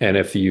 And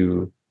if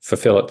you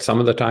fulfill it some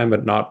of the time,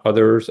 but not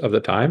others of the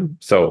time.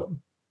 So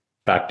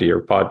back to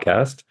your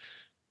podcast,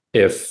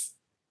 if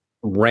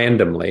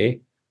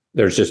randomly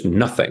there's just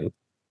nothing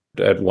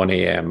at 1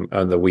 a.m.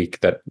 on the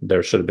week that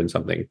there should have been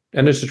something,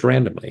 and it's just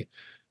randomly,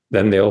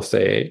 then they'll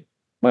say,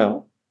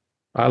 well,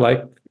 I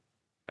like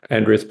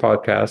Andrea's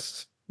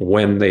podcasts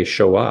when they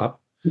show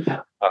up,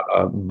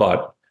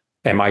 but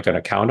Am I going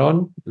to count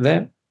on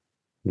them?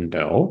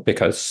 No,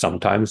 because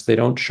sometimes they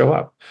don't show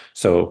up.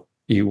 So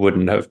you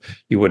wouldn't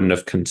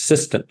have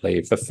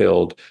consistently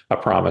fulfilled a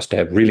promise to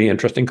have really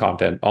interesting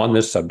content on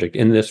this subject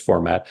in this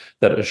format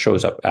that it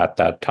shows up at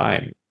that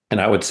time. And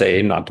I would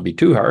say, not to be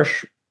too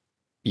harsh,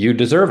 you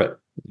deserve it.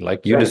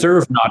 Like, you Right.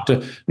 deserve not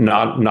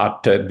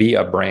to be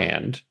a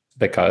brand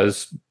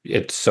because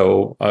it's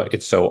so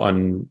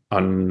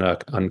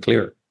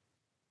unclear.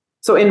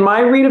 So in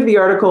my read of the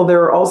article,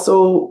 there are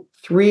also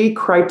three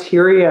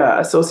criteria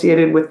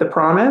associated with the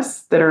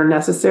promise that are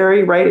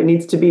necessary, right? It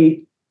needs to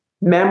be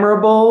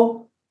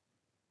memorable,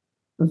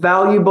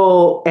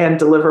 valuable, and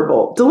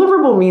deliverable.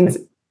 Deliverable means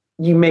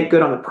you make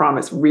good on the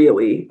promise,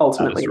 really,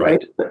 ultimately,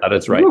 right? That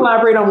is Can right. you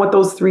elaborate on what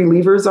those three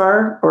levers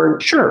are? Or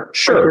Sure.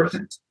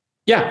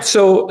 Yeah.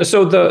 So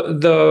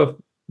the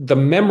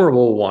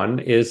memorable one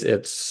is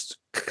it's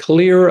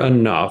clear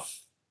enough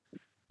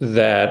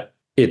that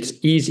it's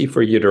easy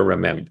for you to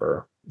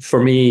remember.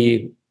 For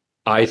me,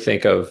 I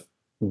think of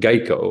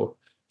Geico,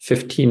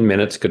 15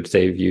 minutes could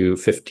save you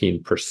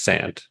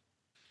 15%,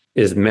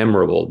 is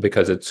memorable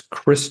because it's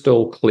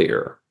crystal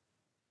clear.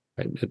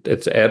 Right?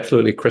 It's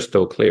absolutely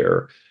crystal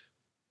clear.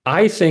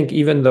 I think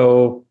even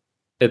though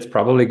it's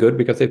probably good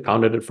because they've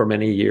pounded it for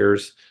many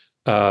years,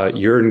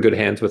 you're in good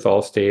hands with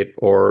Allstate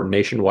or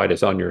Nationwide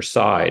is on your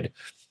side.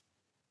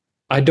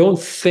 I don't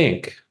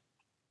think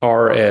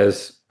are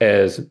as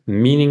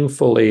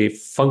meaningfully,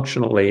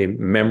 functionally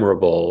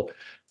memorable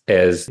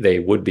as they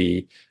would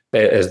be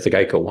as the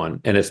Geico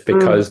one, and it's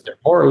because they're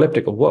more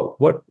elliptical.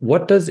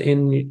 What does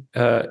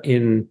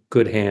in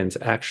good hands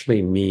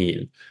actually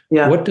mean?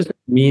 yeah, What does it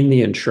mean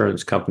the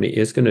insurance company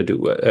is going to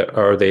do?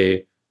 Are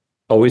they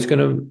always going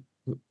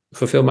to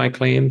fulfill my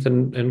claims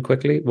and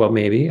quickly? Well,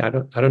 maybe. I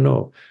don't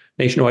know.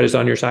 Nationwide is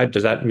on your side.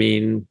 Does that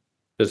mean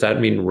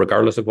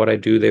regardless of what I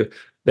do,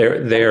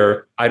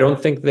 they're I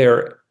don't think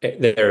they're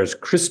as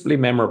crisply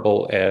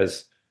memorable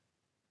as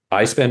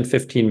I spend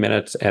 15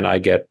 minutes and I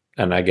get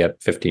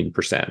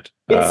 15%.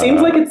 it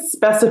seems like it's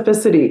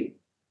specificity.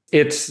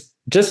 It's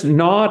just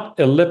not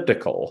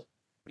elliptical.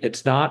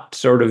 It's not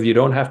sort of, you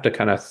don't have to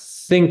kind of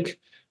think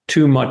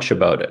too much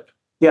about it.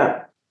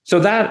 Yeah. So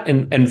that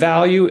and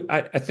value,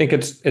 I think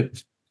it's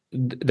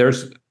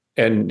there's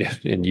and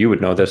you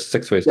would know this,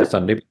 6 ways to Yeah.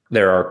 Sunday.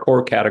 There are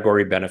core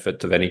category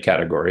benefits of any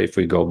category. If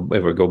we go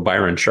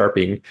Byron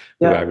Sharping,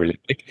 who Yeah. I really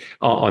like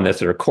on this,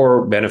 there are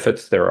core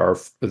benefits. There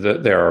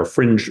are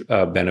fringe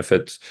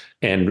benefits,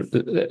 and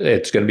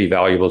it's going to be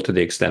valuable to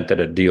the extent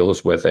that it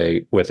deals with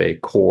a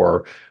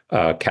core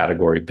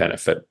category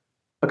benefit.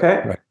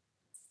 Okay. Right.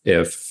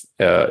 If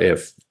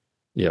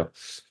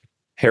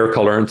hair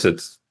colorants,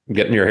 it's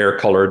getting your hair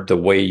colored the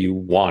way you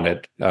want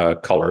it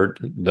colored,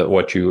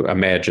 what you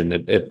imagine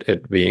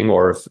it being,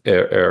 or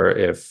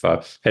if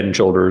Head and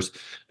Shoulders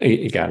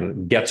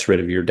again gets rid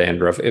of your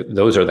dandruff.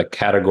 Those are the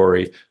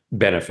category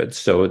benefits.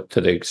 So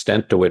to the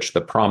extent to which the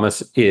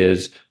promise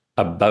is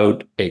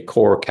about a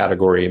core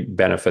category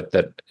benefit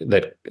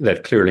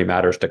that clearly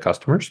matters to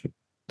customers,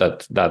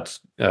 that's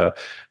going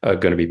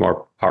to be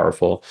more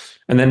powerful.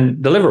 And then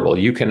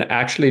deliverable, you can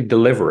actually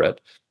deliver it.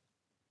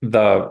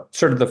 The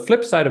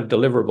flip side of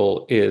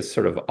deliverable is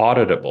sort of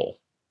auditable,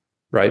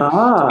 right?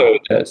 Ah,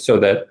 So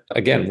that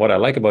again, what I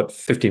like about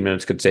 15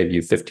 minutes could save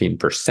you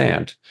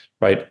 15%,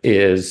 right?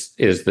 Is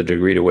the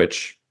degree to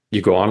which you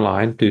go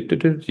online,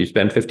 you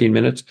spend 15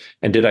 minutes,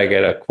 and did I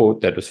get a quote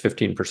that was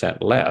 15%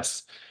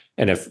 less?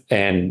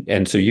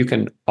 And so you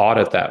can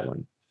audit that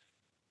one.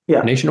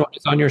 yeah. Nationwide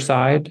is on your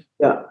side.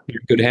 Yeah.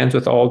 You're in good hands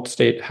with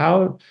Allstate.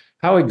 How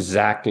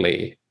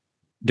exactly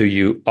do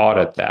you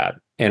audit that?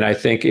 And I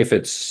think if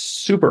it's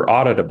super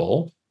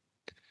auditable,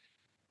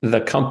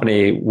 the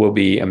company will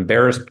be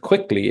embarrassed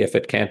quickly if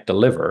it can't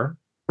deliver.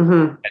 Hmm.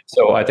 And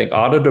so I think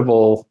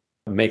auditable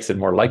makes it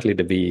more likely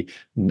to be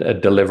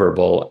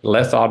deliverable.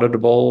 Less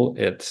auditable,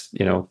 it's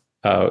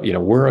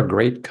we're a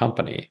great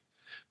company,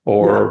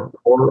 Yeah.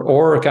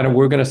 or kind of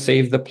we're going to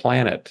save the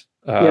planet.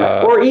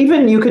 Yeah. Or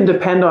even you can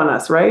depend on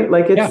us, right?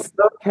 Like Yeah. it's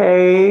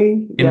okay.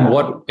 In Yeah.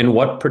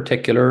 what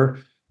particular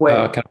Way.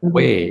 kind of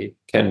way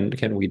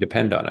can we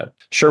depend on it?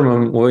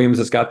 Sherwin Williams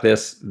has got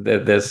this new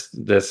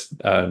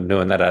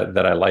one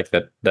that I like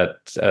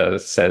that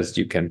says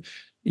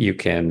you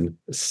can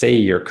say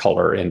your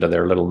color into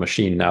their little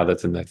machine now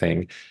that's in the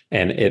thing,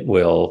 and it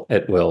will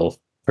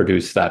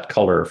produce that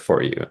color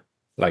for you.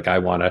 Like, I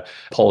want a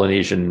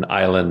Polynesian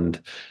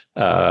island,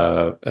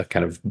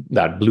 kind of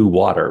that blue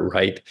water,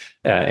 right?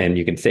 And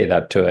you can say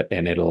that to it,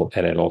 and it'll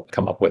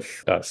come up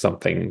with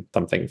something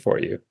for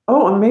you.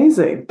 Oh,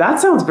 amazing.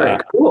 That sounds very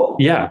cool.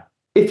 Yeah.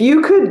 If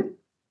you could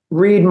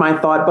read my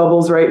thought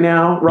bubbles right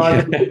now,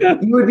 Rod,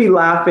 you would be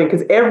laughing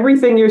because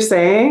everything you're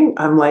saying,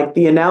 I'm like,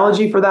 the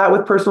analogy for that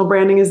with personal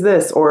branding is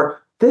this, or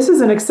this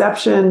is an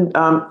exception.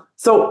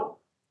 So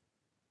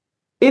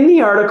in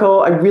the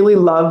article, I really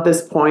love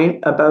this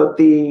point about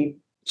the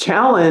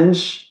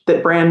challenge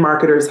that brand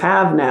marketers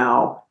have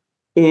now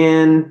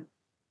in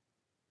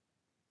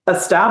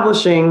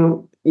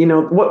establishing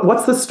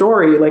what's the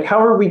story? Like, how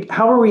are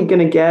we going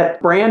to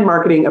get brand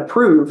marketing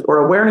approved or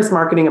awareness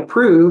marketing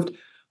approved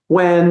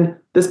when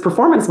this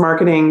performance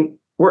marketing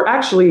we're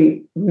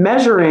actually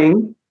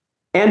measuring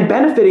and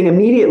benefiting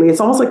immediately? It's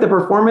almost like the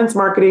performance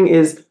marketing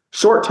is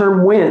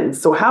short-term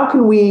wins. So how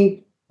can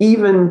we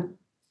even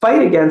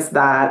fight against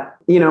that,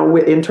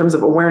 in terms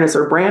of awareness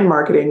or brand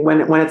marketing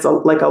when it's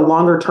like a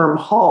longer-term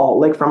haul,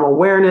 like from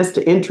awareness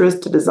to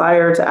interest to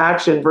desire to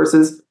action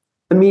versus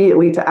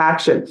immediately to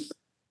action.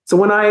 So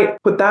when I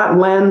put that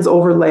lens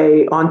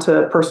overlay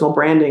onto personal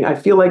branding, I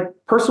feel like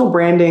personal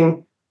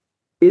branding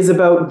is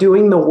about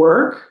doing the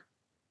work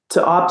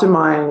to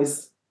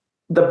optimize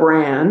the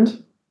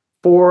brand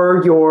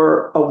for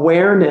your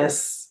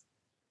awareness,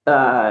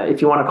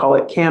 if you want to call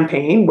it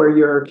campaign, where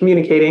you're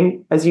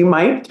communicating as you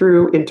might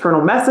through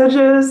internal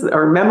messages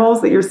or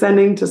memos that you're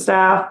sending to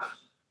staff,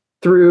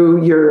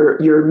 through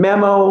your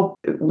memo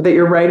that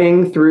you're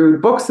writing,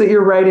 through books that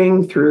you're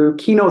writing, through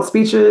keynote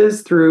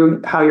speeches,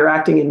 through how you're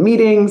acting in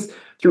meetings,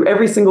 through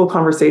every single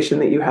conversation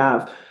that you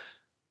have.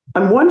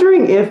 I'm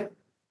wondering if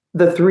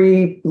the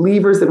three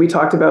levers that we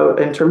talked about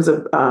in terms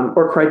of,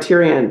 or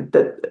criterion,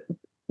 that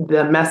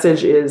the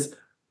message is,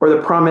 or the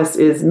promise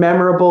is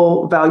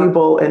memorable,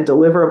 valuable, and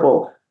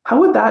deliverable. How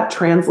would that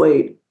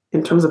translate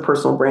in terms of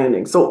personal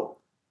branding? So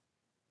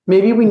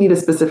maybe we need a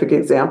specific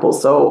example.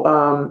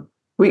 So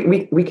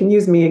we can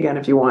use me again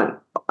if you want.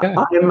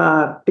 Yeah. I'm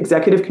an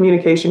executive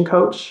communication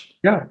coach.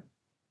 Yeah.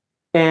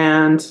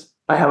 And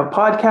I have a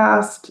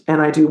podcast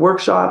and I do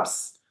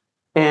workshops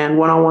and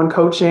one-on-one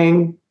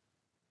coaching.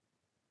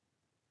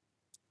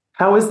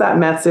 How is that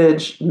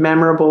message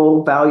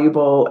memorable,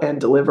 valuable,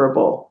 and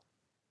deliverable?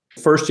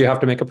 First, you have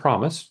to make a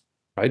promise,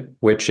 right?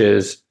 Which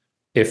is,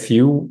 if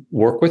you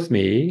work with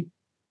me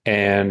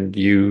and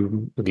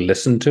you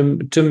listen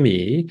to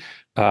me,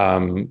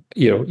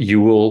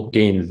 you will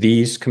gain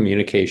these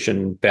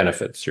communication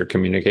benefits. Your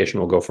communication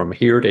will go from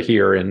here to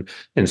here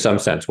in some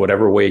sense,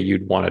 whatever way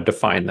you'd want to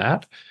define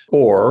that.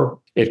 Or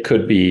it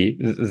could be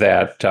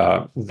that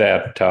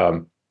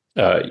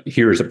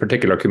here's a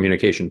particular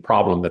communication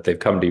problem that they've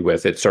come to you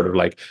with. It's sort of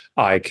like,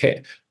 I'm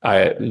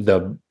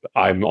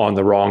on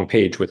the wrong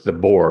page with the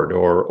board,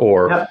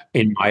 or Yep.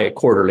 in my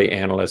quarterly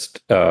analyst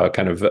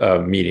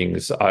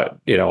meetings,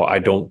 I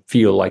don't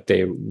feel like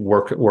they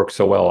work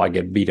so well. I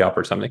get beat up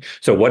or something.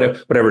 So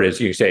whatever it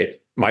is, you say,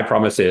 my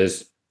promise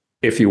is,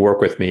 if you work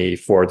with me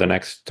for the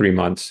next 3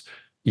 months,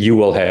 you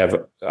will have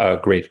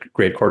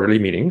great quarterly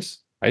meetings,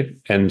 right?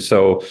 And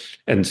so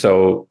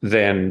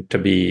then to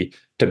be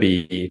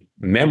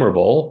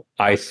memorable,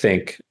 I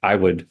think I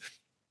would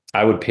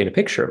paint a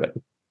picture of it.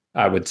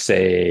 I would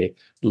say,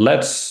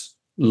 let's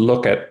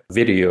look at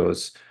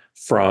videos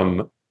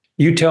from,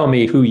 you tell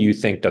me who you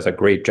think does a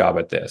great job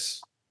at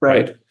this,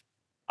 right?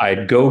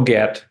 I'd go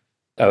get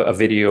a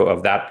video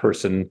of that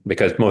person,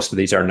 because most of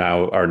these are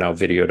now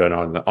videoed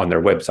on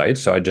their website.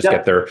 So I just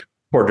get their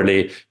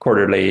quarterly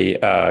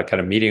kind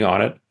of meeting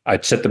on it.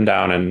 I'd sit them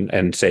down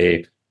and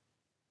say,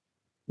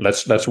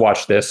 let's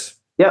watch this.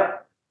 Yep.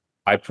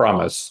 I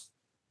promise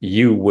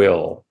you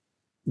will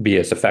be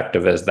as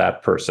effective as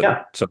that person.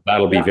 Yeah. So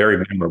that'll be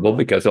very memorable,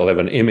 because they'll have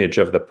an image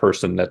of the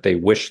person that they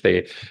wish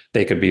they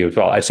could be as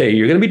well. I say,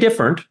 you're going to be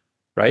different,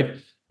 right?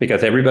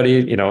 Because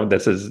everybody,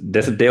 this is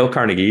Dale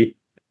Carnegie.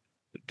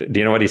 Do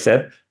you know what he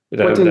said?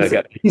 What did he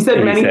say? He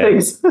said many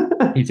things.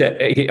 He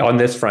said, on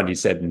this front, he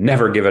said,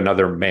 never give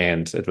another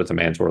man's, it was a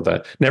man's world,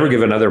 never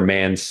give another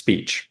man's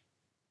speech.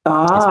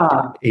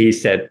 He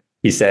said,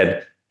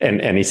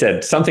 and he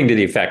said something to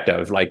the effect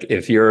of, like,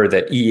 if you're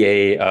the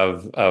EA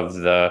of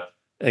the,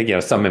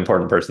 some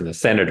important person, the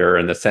senator,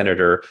 and the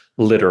senator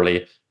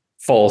literally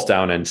falls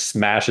down and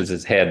smashes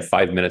his head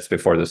 5 minutes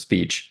before the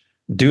speech,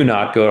 do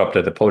not go up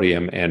to the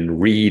podium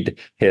and read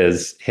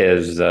his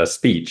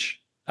speech.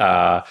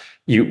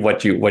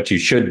 What you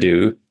should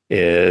do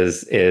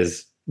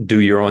is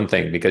do your own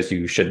thing, because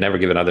you should never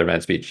give another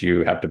man speech.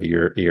 You have to be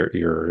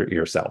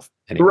yourself.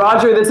 Anyway,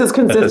 Roger, this is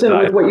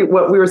consistent with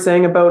what we were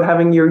saying about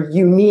having your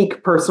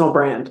unique personal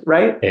brand,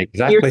 right?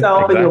 Exactly. Be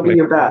yourself, and you'll be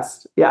your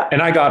best. Yeah.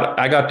 And I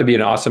got to be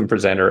an awesome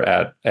presenter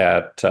at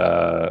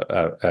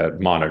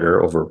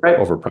Monitor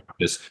over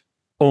practice,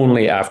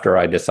 only after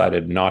I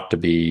decided not to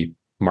be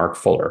Mark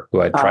Fuller,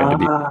 who I tried to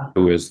be,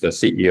 who is the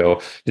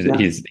CEO.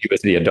 He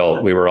was the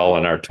adult. We were all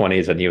in our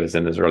 20s, and he was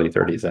in his early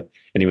 30s, and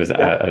he was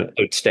an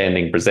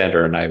outstanding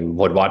presenter. And I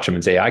would watch him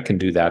and say, I can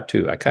do that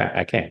too. I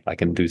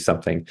can do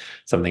something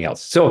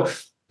else. So,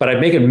 but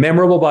I'd make it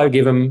memorable by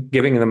giving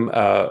them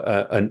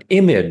an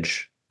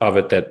image of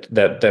it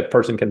that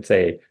person can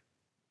say,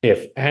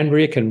 if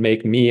Andrea can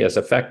make me as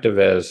effective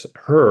as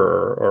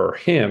her or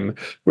him,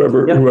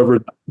 whoever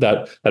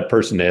that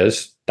person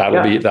is,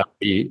 that'll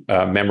be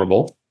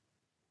memorable.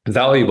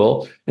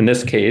 Valuable. In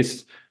this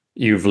case,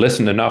 you've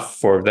listened enough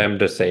for them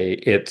to say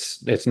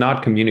it's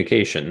not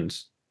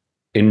communications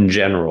in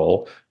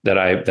general that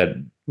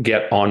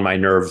get on my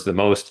nerves the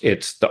most,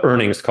 it's the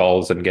earnings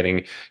calls and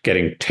getting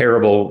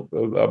terrible.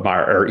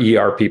 Our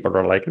ER people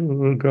are like,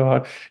 oh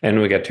God,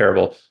 and we get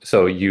terrible.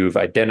 So you've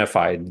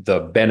identified the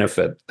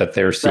benefit that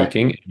they're Right.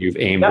 seeking, and you've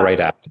aimed Yep. right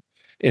at it.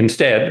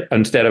 Instead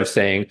of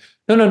saying,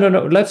 no,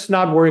 let's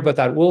not worry about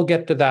that. We'll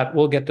get to that.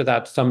 We'll get to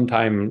that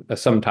sometime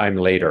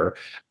later.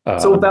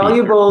 So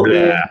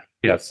Yeah,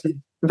 yes.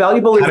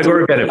 valuable is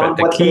Category delivering benefit. on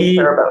The what they care key,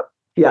 about.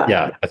 Yeah.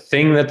 yeah, the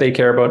thing that they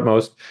care about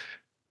most.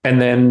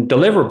 And then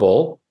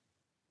deliverable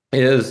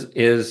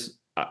is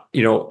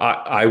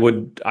I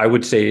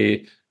would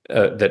say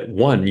that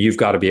one, you've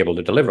got to be able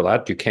to deliver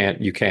that. You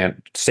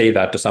can't say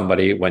that to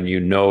somebody when you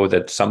know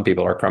that some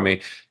people are crummy,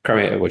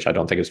 which I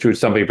don't think is true.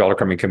 Some people are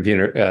crummy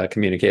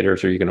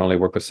communicators, or you can only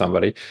work with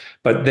somebody.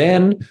 But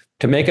then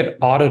to make it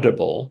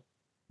auditable,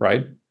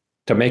 right?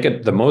 To make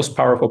it the most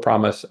powerful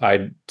promise,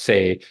 I'd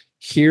say,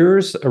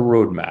 here's a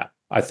roadmap.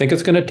 I think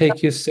it's going to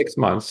take you 6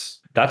 months.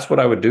 That's what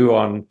I would do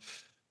on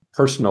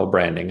personal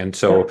branding. And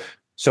so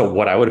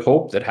what I would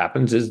hope that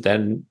happens is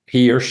then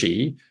he or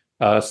she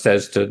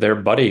says to their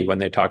buddy when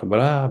they talk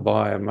about,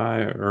 boy,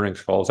 my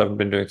earnings calls haven't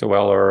been doing so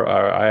well,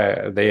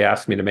 or they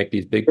asked me to make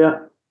these big Yeah.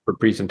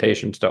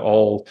 presentations to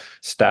all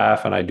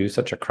staff, and I do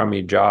such a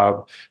crummy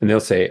job. And they'll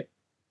say,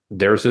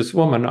 there's this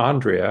woman,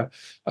 Andrea,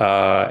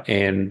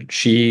 and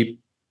she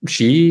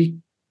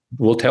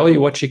will tell you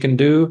what she can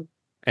do,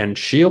 and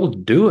she'll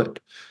do it.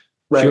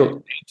 Right.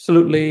 She'll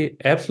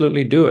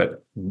absolutely do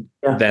it.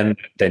 Yeah.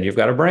 Then you've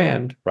got a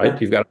brand, right? Yeah.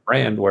 You've got a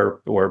brand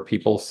where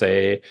people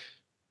say,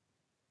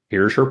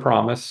 here's her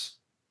promise,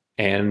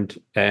 and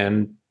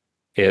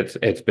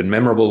it's been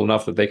memorable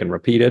enough that they can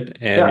repeat it,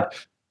 and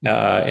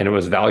it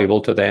was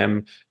valuable to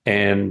them,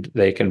 and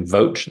they can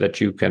vouch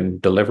that you can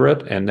deliver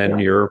it, and then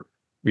you're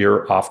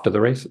off to the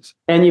races.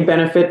 And you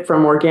benefit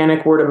from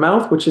organic word of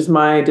mouth, which is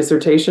my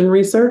dissertation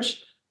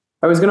research.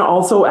 I was going to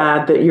also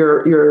add that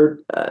your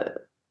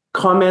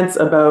comments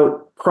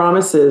about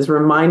promises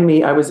remind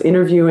me, I was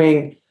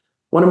interviewing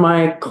one of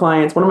my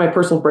clients, one of my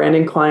personal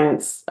branding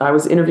clients. I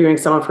was interviewing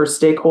some of her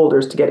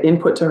stakeholders to get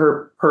input to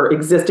her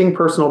existing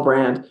personal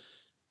brand.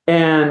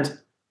 And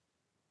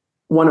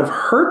one of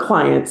her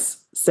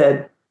clients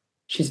said,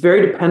 she's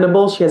very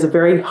dependable. She has a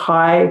very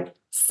high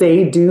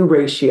say-do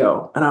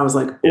ratio. And I was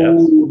like,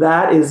 oh,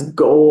 that is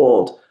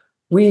gold.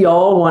 We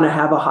all want to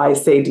have a high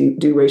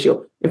say-do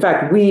ratio. In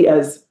fact, we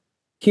as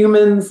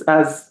humans,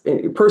 as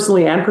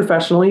personally and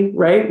professionally,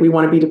 right? We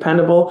want to be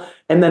dependable.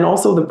 And then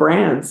also the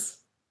brands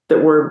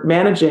that we're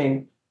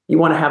managing, you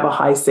want to have a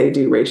high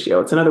say-do ratio.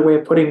 It's another way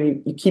of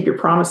putting you keep your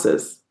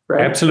promises,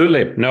 right?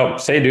 Absolutely. No,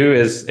 say-do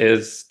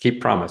is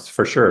keep promise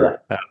for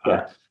sure.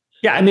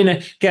 Yeah. I mean,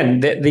 again,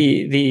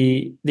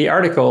 the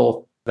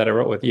article that I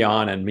wrote with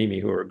Jan and Mimi,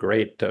 who are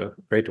great to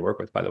work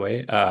with, by the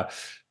way,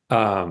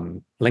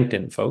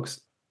 LinkedIn folks.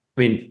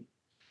 I mean,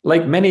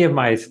 like many of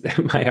my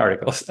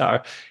articles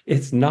are,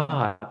 it's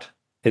not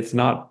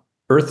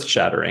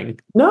earth-shattering.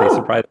 No. They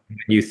surprise me.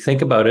 When you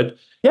think about it,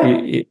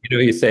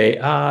 you say,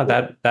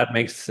 that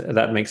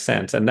makes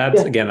sense. And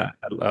that's again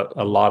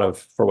a lot of,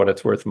 for what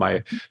it's worth,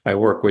 my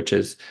work, which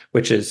is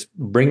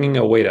bringing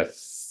a way to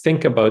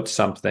think about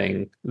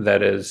something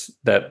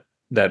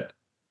that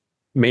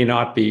may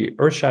not be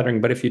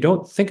earth-shattering, but if you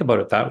don't think about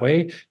it that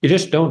way, you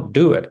just don't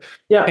do it.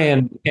 Yeah.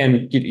 And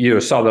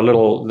you saw the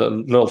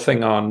little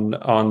thing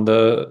on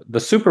the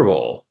Super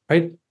Bowl,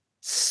 right?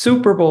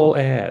 Super Bowl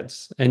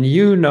ads, and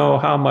you know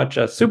how much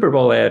a Super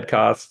Bowl ad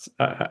costs,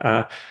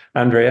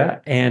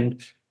 Andrea,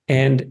 and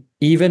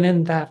even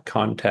in that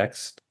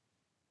context,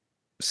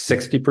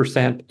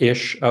 60%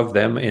 ish of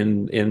them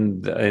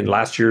in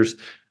last year's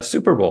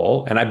Super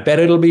Bowl, and I bet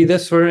it'll be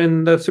this for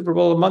in the Super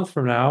Bowl a month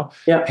from now,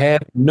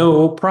 had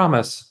no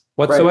promise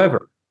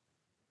whatsoever.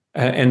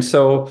 Right. And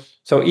so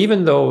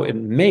even though it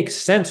makes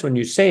sense when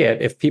you say it,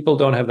 if people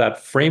don't have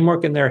that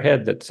framework in their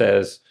head that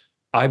says,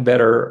 I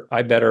better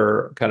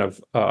kind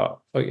of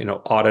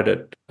audit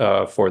it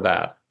for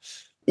that.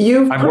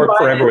 I've worked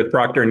forever with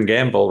Procter and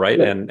Gamble, right?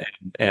 Yeah.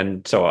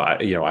 And so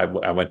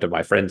I went to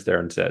my friends there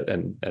and said,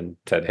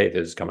 hey,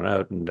 this is coming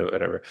out and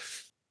whatever.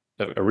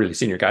 A really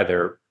senior guy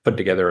there put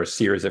together a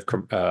series of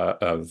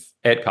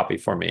ad copy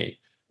for me,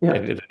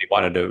 and he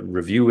wanted to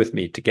review with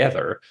me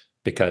together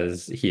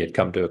because he had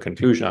come to a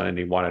conclusion on it and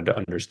he wanted to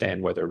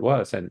understand whether it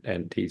was.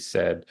 And he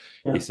said,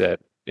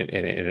 and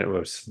it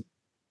was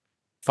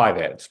 5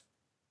 ads.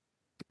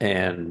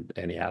 And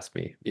he asked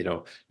me,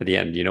 at the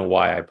end,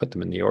 why I put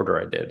them in the order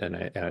I did.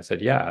 And I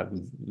said, yeah,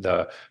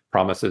 the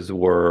promises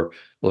were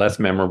less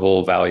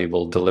memorable,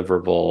 valuable,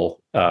 deliverable,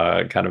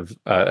 kind of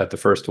at the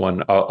first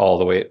one all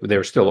the way.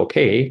 They're still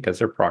okay because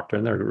they're Procter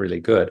and they're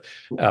really good.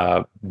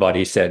 But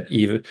he said,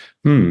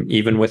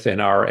 even within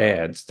our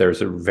ads,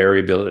 there's a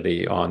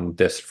variability on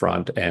this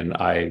front. And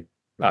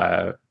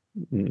now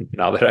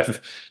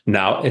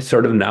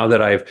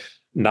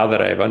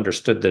that I've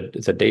understood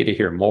the data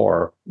here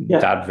more,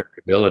 that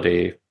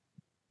variability,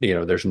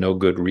 there's no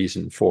good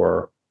reason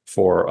for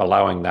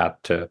allowing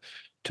that to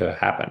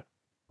happen.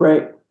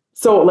 Right.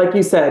 So like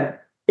you said,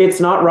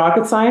 it's not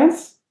rocket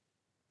science,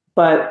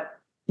 but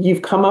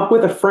you've come up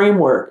with a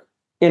framework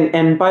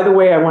And by the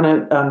way, I want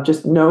to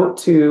just note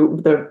to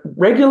the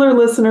regular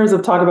listeners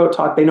of Talk About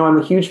Talk, they know I'm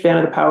a huge fan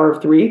of the power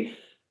of three.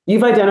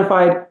 You've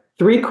identified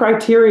three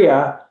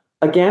criteria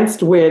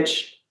against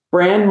which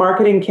brand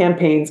marketing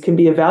campaigns can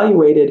be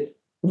evaluated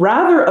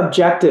rather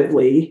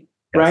objectively,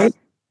 Yes. right?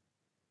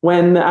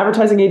 When the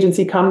advertising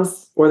agency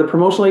comes or the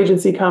promotional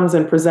agency comes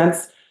and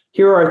presents,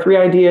 here are our three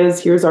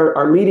ideas, here's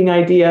our leading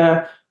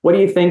idea. What do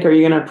you think? Are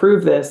you going to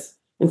approve this?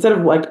 Instead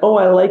of like, oh,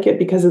 I like it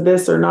because of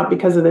this or not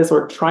because of this,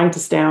 or trying to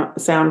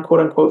sound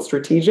quote unquote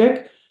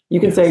strategic, you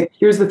can say,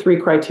 here's the three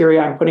criteria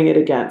I'm putting it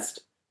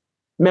against.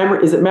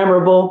 Is it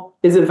memorable?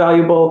 Is it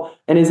valuable?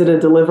 And is it a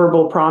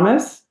deliverable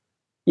promise?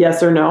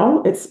 Yes or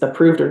no? It's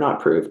approved or not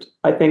approved.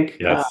 I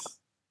think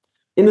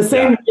in the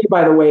same way,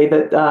 by the way,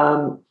 that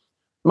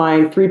my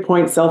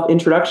 3-point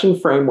self-introduction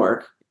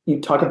framework,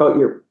 you talk about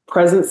your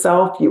present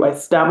self, you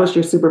establish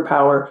your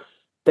superpower,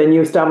 then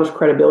you establish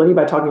credibility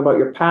by talking about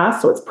your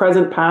past. So it's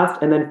present,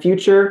 past, and then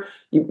future.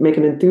 You make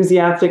an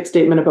enthusiastic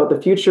statement about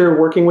the future,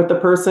 working with the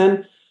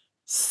person.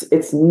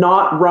 It's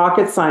not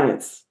rocket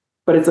science,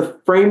 but it's a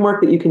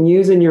framework that you can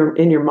use in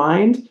your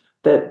mind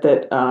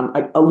that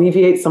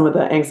alleviates some of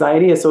the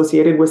anxiety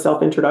associated with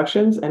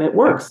self-introductions, and it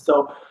works.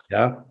 So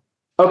yeah.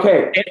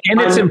 Okay.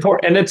 And it's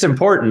important. And it's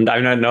important. I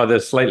mean, I know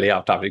this is slightly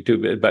off topic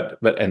too, but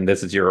and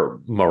this is your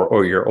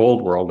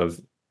old world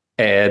of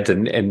ads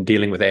and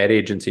dealing with ad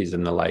agencies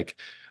and the like.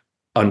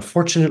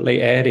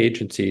 Unfortunately, ad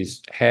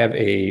agencies have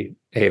a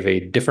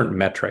different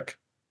metric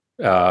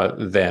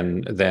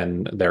than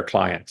their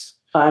clients.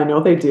 I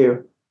know they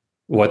do.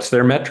 What's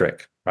their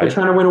metric? Right? They're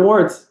trying to win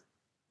awards.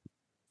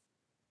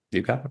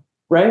 You got it.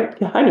 Right?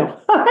 Yeah, I know.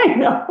 I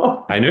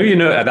know. I know you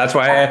know. That's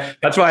why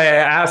I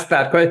asked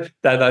that question.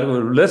 That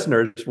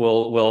listeners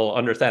will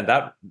understand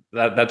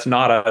that's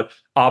not a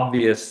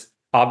obvious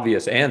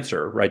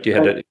answer, right? You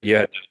had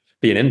to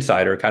be an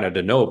insider kind of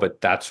to know,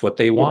 but that's what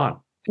they want.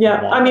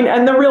 Yeah, I mean,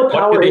 and the real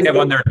power what do is they have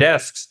on their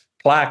desks,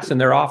 plaques in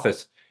their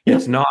office.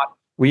 It's not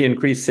we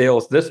increase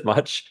sales this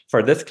much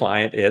for this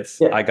client.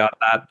 It's I got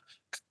that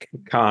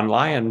Cannes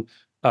Lion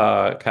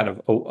kind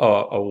of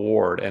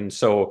award, and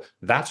so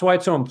that's why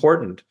it's so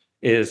important.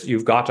 Is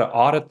you've got to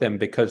audit them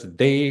because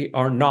they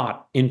are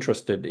not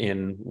interested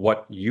in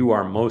what you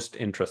are most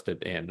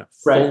interested in.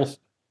 Right.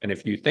 And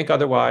if you think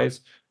otherwise,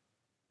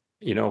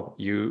 you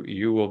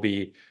will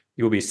be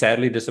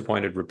sadly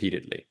disappointed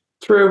repeatedly.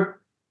 True.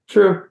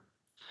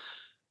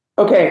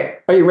 Okay,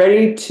 are you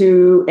ready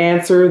to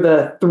answer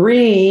the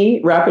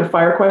 3 rapid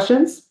fire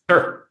questions?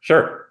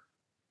 Sure.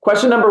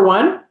 Question number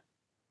 1,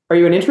 are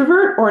you an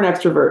introvert or an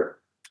extrovert?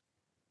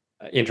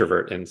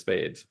 Introvert in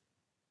spades.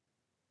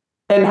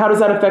 And how does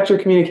that affect your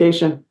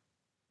communication?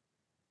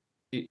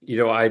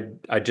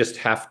 I just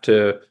have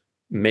to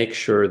make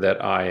sure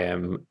that I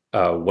am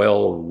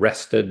well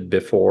rested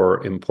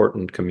before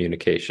important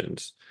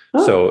communications.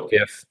 Oh. So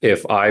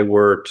if I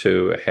were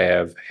to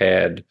have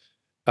had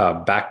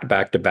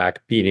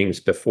back-to-back meetings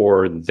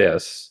before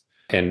this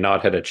and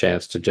not had a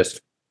chance to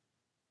just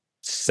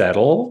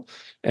settle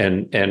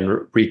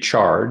and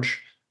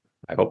recharge,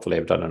 I hopefully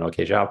have done an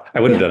okay job.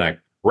 I would have done a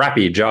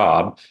crappy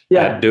job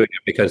at doing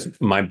it because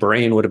my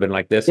brain would have been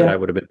like this and I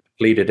would have been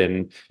depleted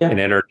in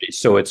energy.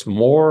 So it's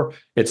more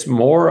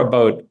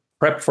about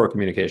prep for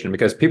communication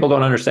because people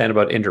don't understand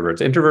about introverts.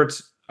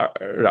 Introverts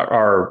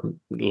are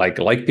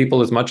like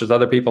people as much as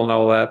other people and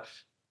all that.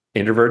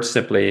 Introverts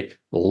simply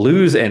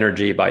lose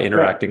energy by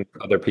interacting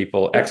with other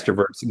people.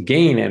 Extroverts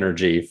gain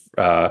energy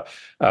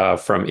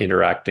from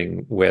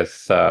interacting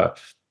with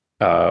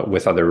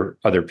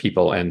other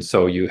people, and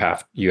so you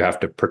have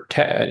to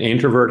protect. An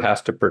introvert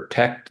has to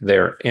protect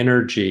their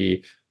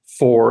energy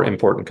for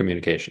important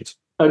communications.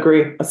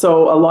 Agree.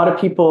 So a lot of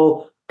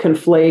people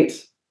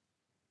conflate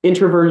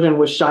introversion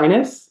with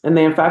shyness, and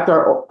they in fact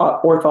are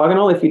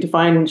orthogonal. If you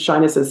define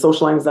shyness as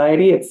social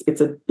anxiety, it's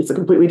a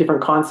completely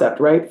different concept,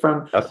 right?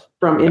 From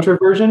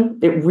introversion,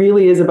 it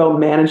really is about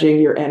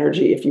managing your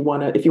energy. If you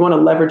want to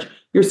leverage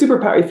your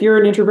superpower, if you're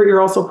an introvert,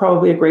 you're also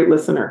probably a great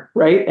listener,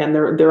 right? And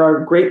there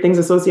are great things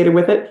associated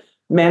with it.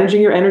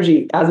 Managing your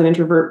energy as an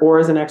introvert or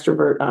as an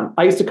extrovert.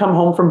 I used to come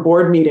home from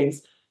board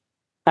meetings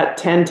at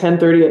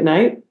 10:30 at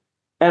night.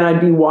 And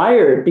I'd be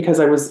wired because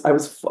I was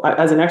as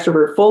an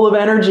extrovert full of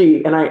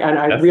energy, and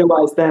I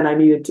realized then I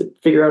needed to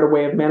figure out a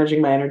way of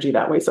managing my energy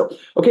that way. So,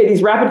 okay,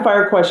 these rapid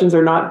fire questions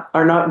are not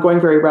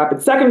going very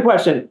rapid. Second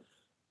question: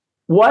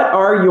 what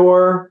are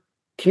your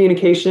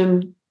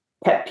communication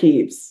pet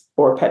peeves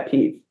or pet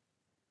peeve?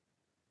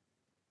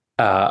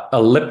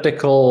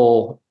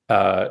 Elliptical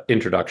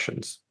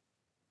introductions,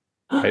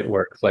 right?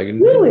 Where it's like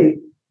really.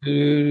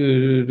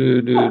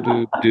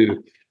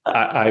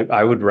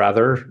 I would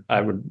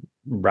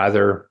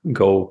rather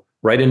go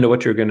right into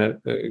what you're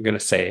gonna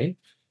say,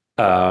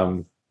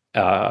 and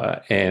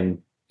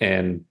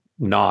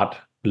not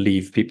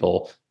leave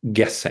people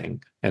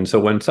guessing. And so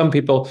when somebody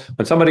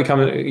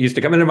used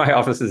to come into my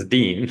office as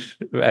dean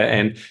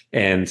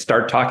and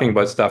start talking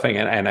about stuffing,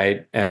 and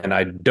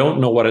I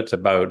don't know what it's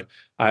about,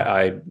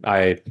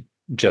 it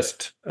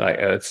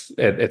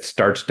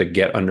starts to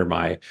get under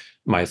my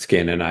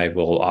skin, and I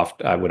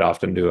would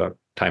often do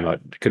time out.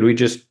 Could we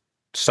just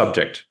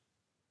subject?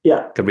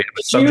 Yeah. Could we have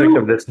a subject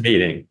of this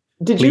meeting?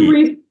 Did you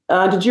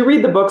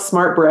read the book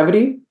Smart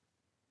Brevity?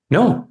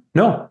 No.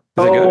 Is it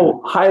good?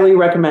 Highly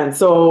recommend.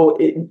 So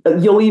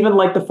you'll even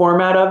like the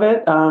format of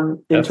it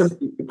in terms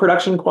of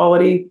production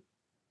quality.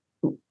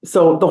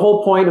 So the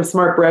whole point of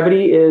Smart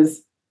Brevity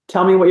is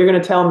tell me what you're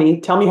going to tell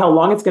me how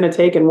long it's going to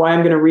take and why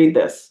I'm going to read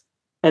this.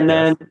 And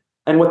then,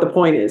 and what the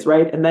point is,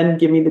 right? And then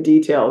give me the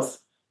details.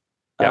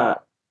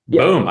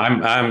 Boom.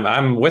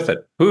 I'm with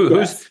it.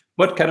 Who's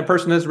what kind of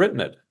person has written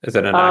it? Is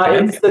it an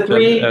academic? It's the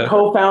three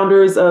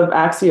co-founders of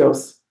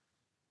Axios.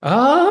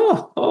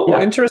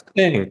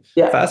 Interesting.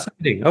 Yeah.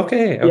 Fascinating.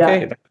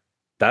 Okay.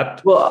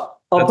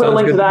 Well, I'll put a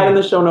link to that in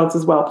the show notes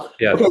as well.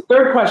 Yes. Okay,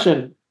 third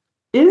question.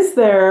 Is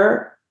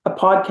there a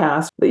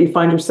podcast that you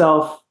find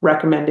yourself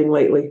recommending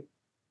lately?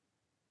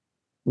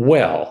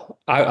 Well,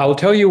 I'll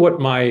tell you what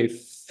my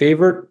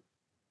favorite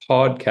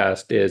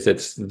podcast is.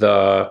 It's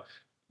the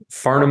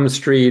Farnham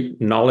Street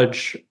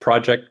Knowledge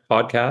Project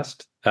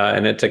podcast,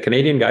 and it's a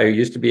Canadian guy who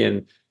used to be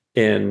in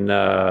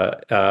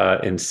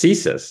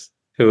CSIS,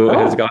 who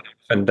has gone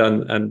and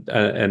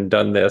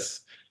done this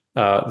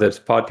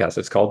podcast.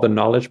 It's called the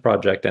Knowledge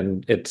Project,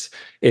 and it's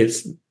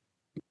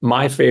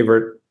my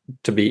favorite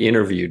to be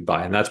interviewed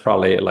by, and that's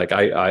probably like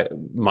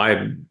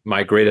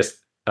my greatest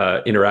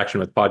interaction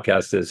with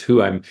podcasts is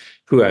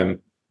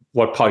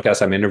what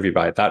podcast I'm interviewed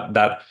by.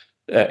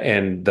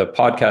 And the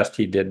podcast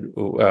he did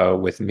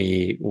with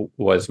me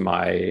was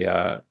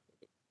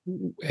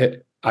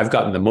I've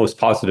gotten the most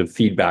positive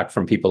feedback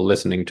from people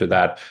listening to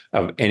that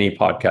of any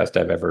podcast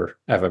I've ever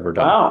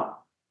done. Wow.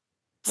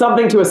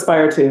 Something to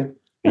aspire to.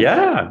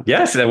 Yeah.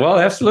 Yes. Well,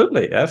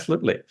 absolutely.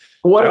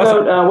 What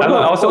about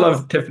I also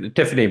love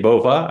Tiffany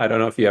Bova. I don't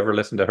know if you ever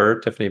listened to her,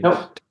 Tiffany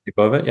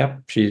Bova. Yeah,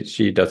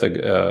 she does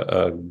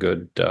a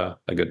good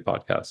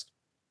podcast.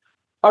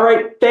 All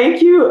right.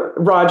 Thank you,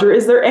 Roger.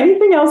 Is there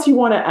anything else you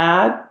want to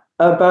add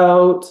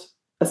about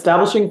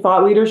establishing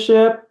thought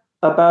leadership,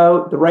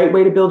 about the right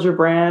way to build your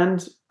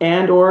brand,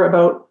 and or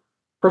about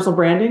personal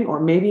branding, or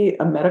maybe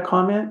a meta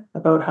comment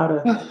about how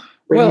to?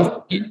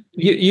 Well,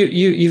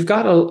 you've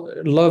got to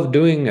love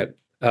doing it.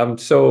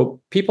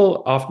 So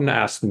people often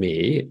ask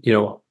me,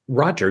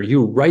 Roger,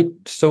 you write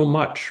so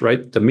much,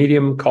 right? The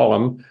Medium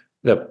column,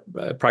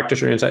 the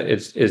Practitioner Insight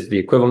is the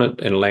equivalent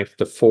in length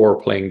to 4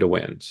 Playing to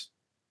Wins.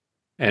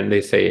 And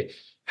they say,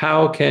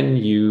 how can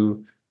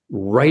you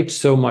write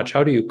so much?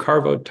 How do you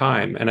carve out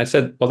time? And I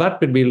said, well, that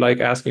would be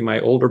like asking my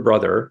older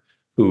brother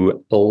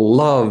who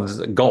loves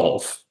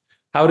golf.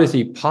 How does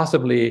he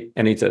possibly,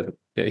 and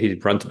he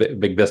runs a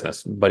big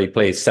business, but he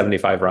plays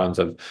 75 rounds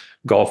of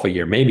golf a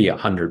year, maybe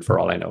 100 for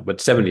all I know, but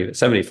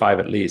 75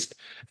 at least.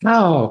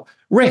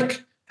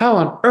 Rick, how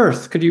on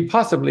earth could you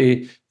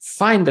possibly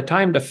find the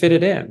time to fit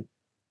it in?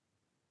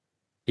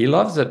 He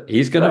loves it.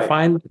 He's going to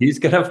find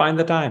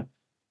the time.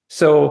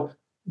 So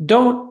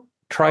don't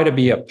try to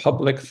be a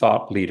public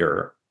thought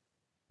leader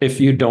if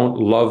you don't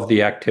love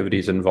the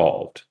activities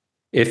involved.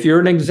 If you're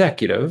an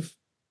executive,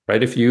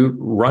 right? If you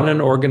run an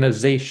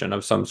organization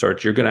of some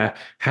sort, you're going to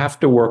have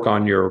to work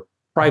on your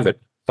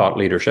private thought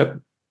leadership,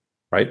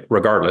 right?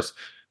 Regardless.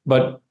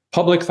 But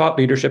public thought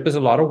leadership is a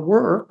lot of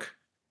work.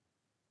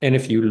 And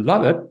if you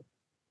love it,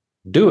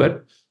 do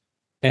it.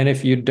 And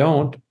if you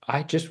don't,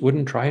 I just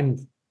wouldn't try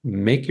and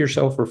make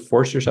yourself or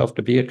force yourself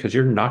to be it, because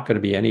you're not going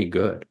to be any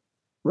good.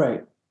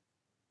 Right.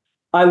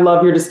 I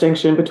love your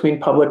distinction between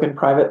public and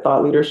private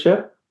thought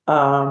leadership.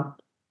 I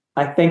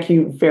thank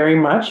you very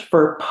much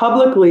for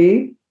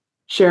publicly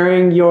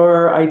sharing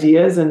your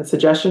ideas and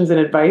suggestions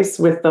and advice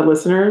with the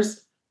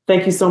listeners.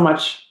 Thank you so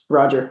much,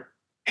 Roger.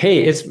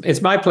 Hey,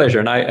 it's my pleasure,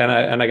 and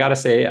I got to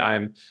say,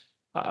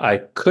 I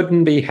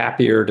couldn't be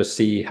happier to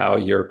see how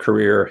your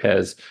career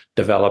has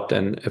developed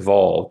and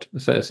evolved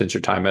since your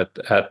time at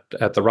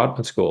the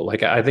Rotman School.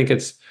 Like, I think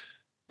it's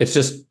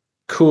just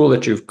cool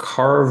that you've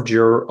carved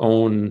your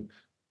own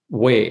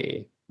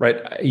way,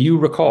 right? You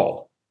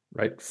recall,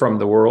 right, from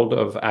the world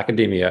of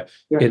academia,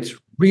 it's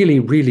really,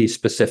 really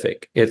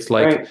specific. It's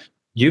like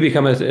you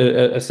become an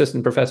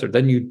assistant professor,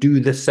 then you do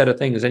this set of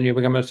things, then you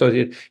become an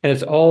associate, and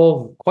it's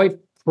all quite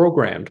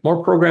programmed,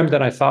 more programmed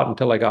than I thought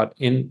until I got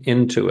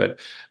into it.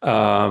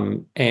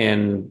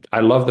 And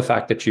I love the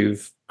fact that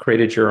you've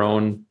created your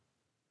own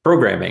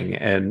programming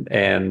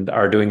and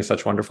are doing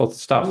such wonderful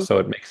stuff. So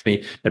it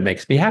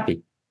makes me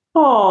happy.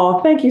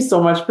 Oh, thank you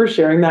so much for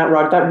sharing that,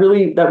 Rod. That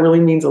really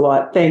means a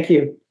lot. Thank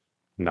you.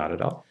 Not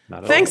at all.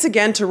 Thanks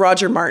again to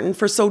Roger Martin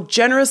for so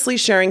generously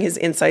sharing his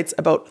insights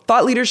about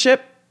thought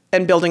leadership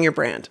and building your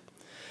brand.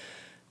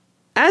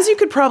 As you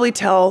could probably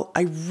tell,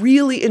 I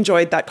really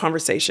enjoyed that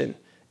conversation.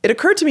 It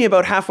occurred to me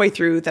about halfway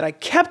through that I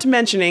kept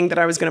mentioning that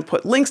I was going to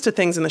put links to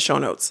things in the show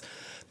notes.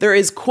 There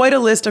is quite a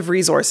list of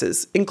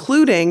resources,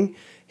 including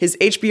his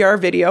HBR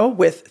video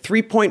with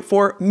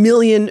 3.4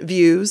 million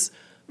views,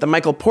 the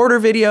Michael Porter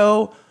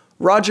video,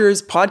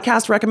 Roger's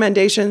podcast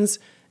recommendations,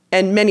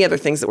 and many other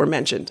things that were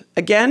mentioned.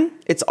 Again,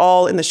 it's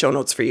all in the show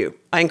notes for you.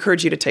 I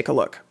encourage you to take a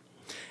look.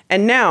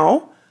 And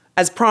now,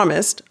 as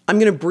promised, I'm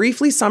going to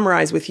briefly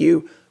summarize with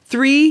you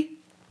 3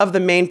 of the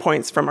main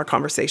points from our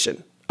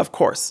conversation. Of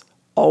course,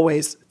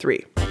 always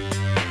 3.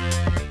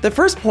 The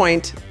first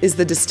point is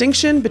the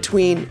distinction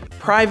between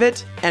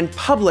private and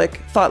public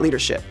thought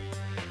leadership.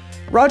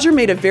 Roger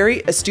made a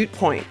very astute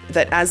point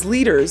that as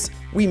leaders,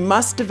 we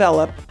must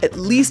develop at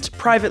least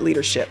private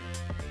leadership.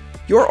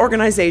 Your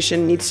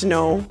organization needs to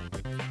know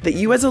that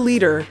you as a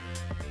leader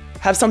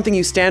have something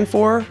you stand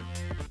for.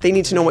 They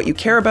need to know what you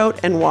care about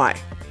and why.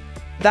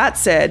 That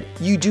said,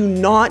 you do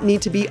not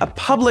need to be a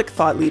public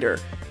thought leader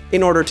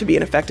in order to be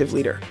an effective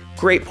leader.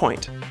 Great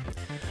point.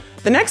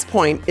 The next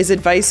point is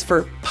advice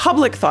for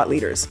public thought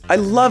leaders. I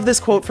love this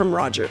quote from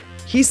Roger.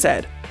 He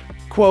said,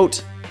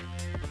 quote,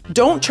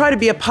 "Don't try to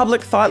be a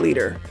public thought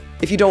leader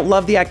if you don't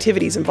love the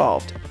activities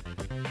involved.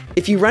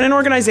 If you run an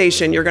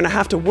organization, you're going to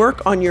have to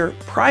work on your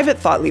private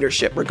thought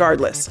leadership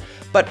regardless.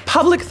 But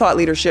public thought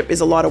leadership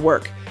is a lot of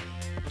work.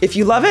 If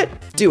you love it,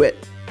 do it.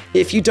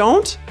 If you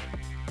don't,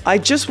 I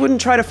just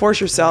wouldn't try to force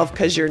yourself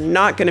because you're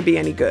not going to be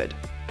any good."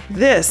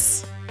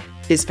 This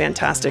is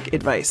fantastic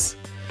advice.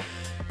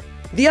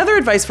 The other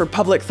advice for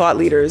public thought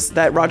leaders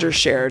that Roger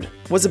shared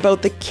was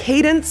about the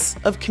cadence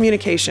of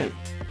communication.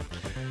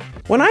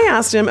 When I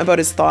asked him about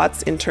his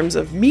thoughts in terms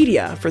of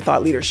media for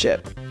thought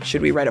leadership,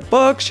 should we write a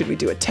book? Should we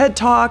do a TED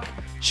Talk?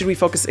 Should we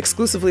focus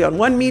exclusively on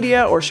one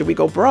media or should we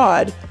go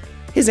broad?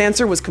 His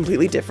answer was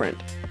completely different.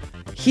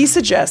 He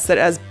suggests that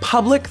as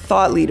public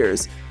thought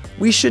leaders,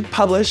 we should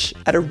publish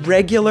at a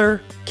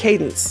regular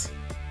cadence.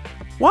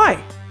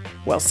 Why?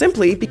 Well,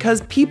 simply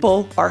because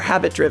people are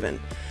habit-driven.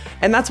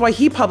 And that's why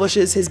he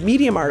publishes his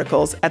Medium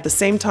articles at the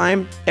same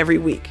time every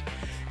week.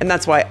 And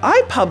that's why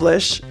I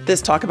publish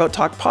this Talk About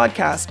Talk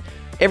podcast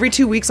every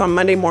 2 weeks on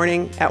Monday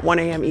morning at 1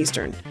 a.m.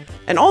 Eastern.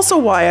 And also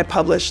why I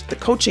publish the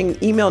coaching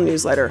email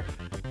newsletter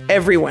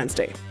every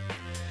Wednesday.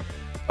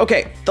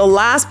 Okay, the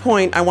last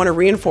point I want to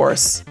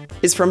reinforce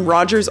is from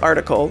Roger's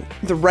article,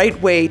 The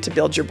Right Way to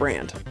Build Your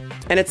Brand.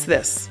 And it's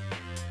this.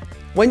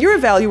 When you're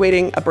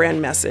evaluating a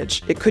brand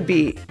message, it could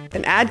be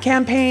an ad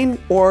campaign,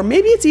 or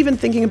maybe it's even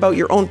thinking about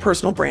your own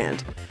personal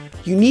brand.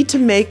 You need to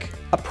make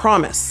a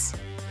promise.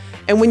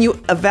 And when you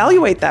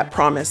evaluate that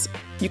promise,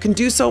 you can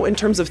do so in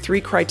terms of 3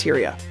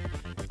 criteria.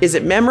 Is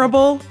it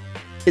memorable?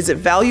 Is it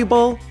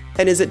valuable?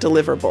 And is it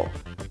deliverable?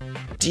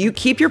 Do you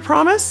keep your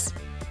promise?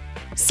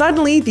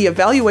 Suddenly, the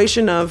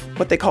evaluation of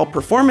what they call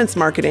performance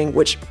marketing,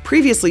 which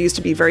previously used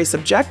to be very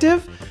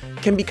subjective,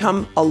 can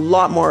become a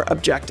lot more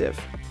objective.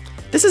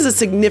 This is a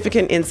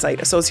significant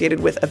insight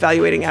associated with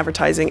evaluating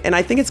advertising, and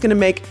I think it's going to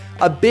make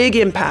a big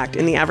impact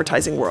in the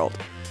advertising world.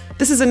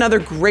 This is another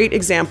great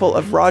example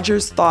of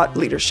Roger's thought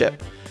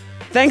leadership.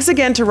 Thanks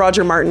again to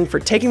Roger Martin for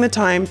taking the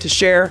time to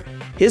share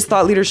his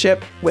thought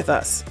leadership with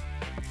us.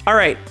 All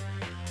right,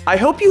 I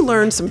hope you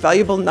learned some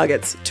valuable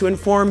nuggets to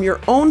inform your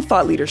own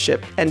thought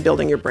leadership and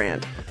building your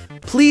brand.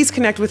 Please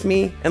connect with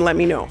me and let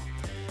me know.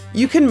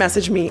 You can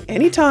message me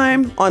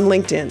anytime on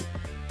LinkedIn.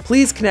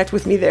 Please connect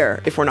with me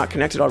there if we're not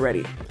connected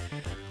already.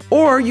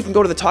 Or you can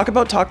go to the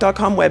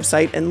talkabouttalk.com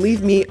website and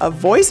leave me a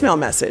voicemail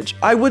message.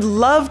 I would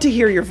love to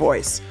hear your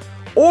voice.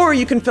 Or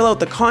you can fill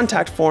out the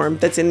contact form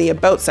that's in the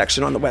About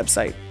section on the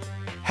website.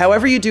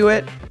 However you do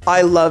it,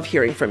 I love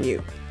hearing from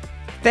you.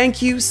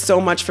 Thank you so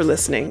much for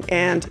listening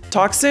and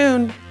talk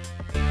soon.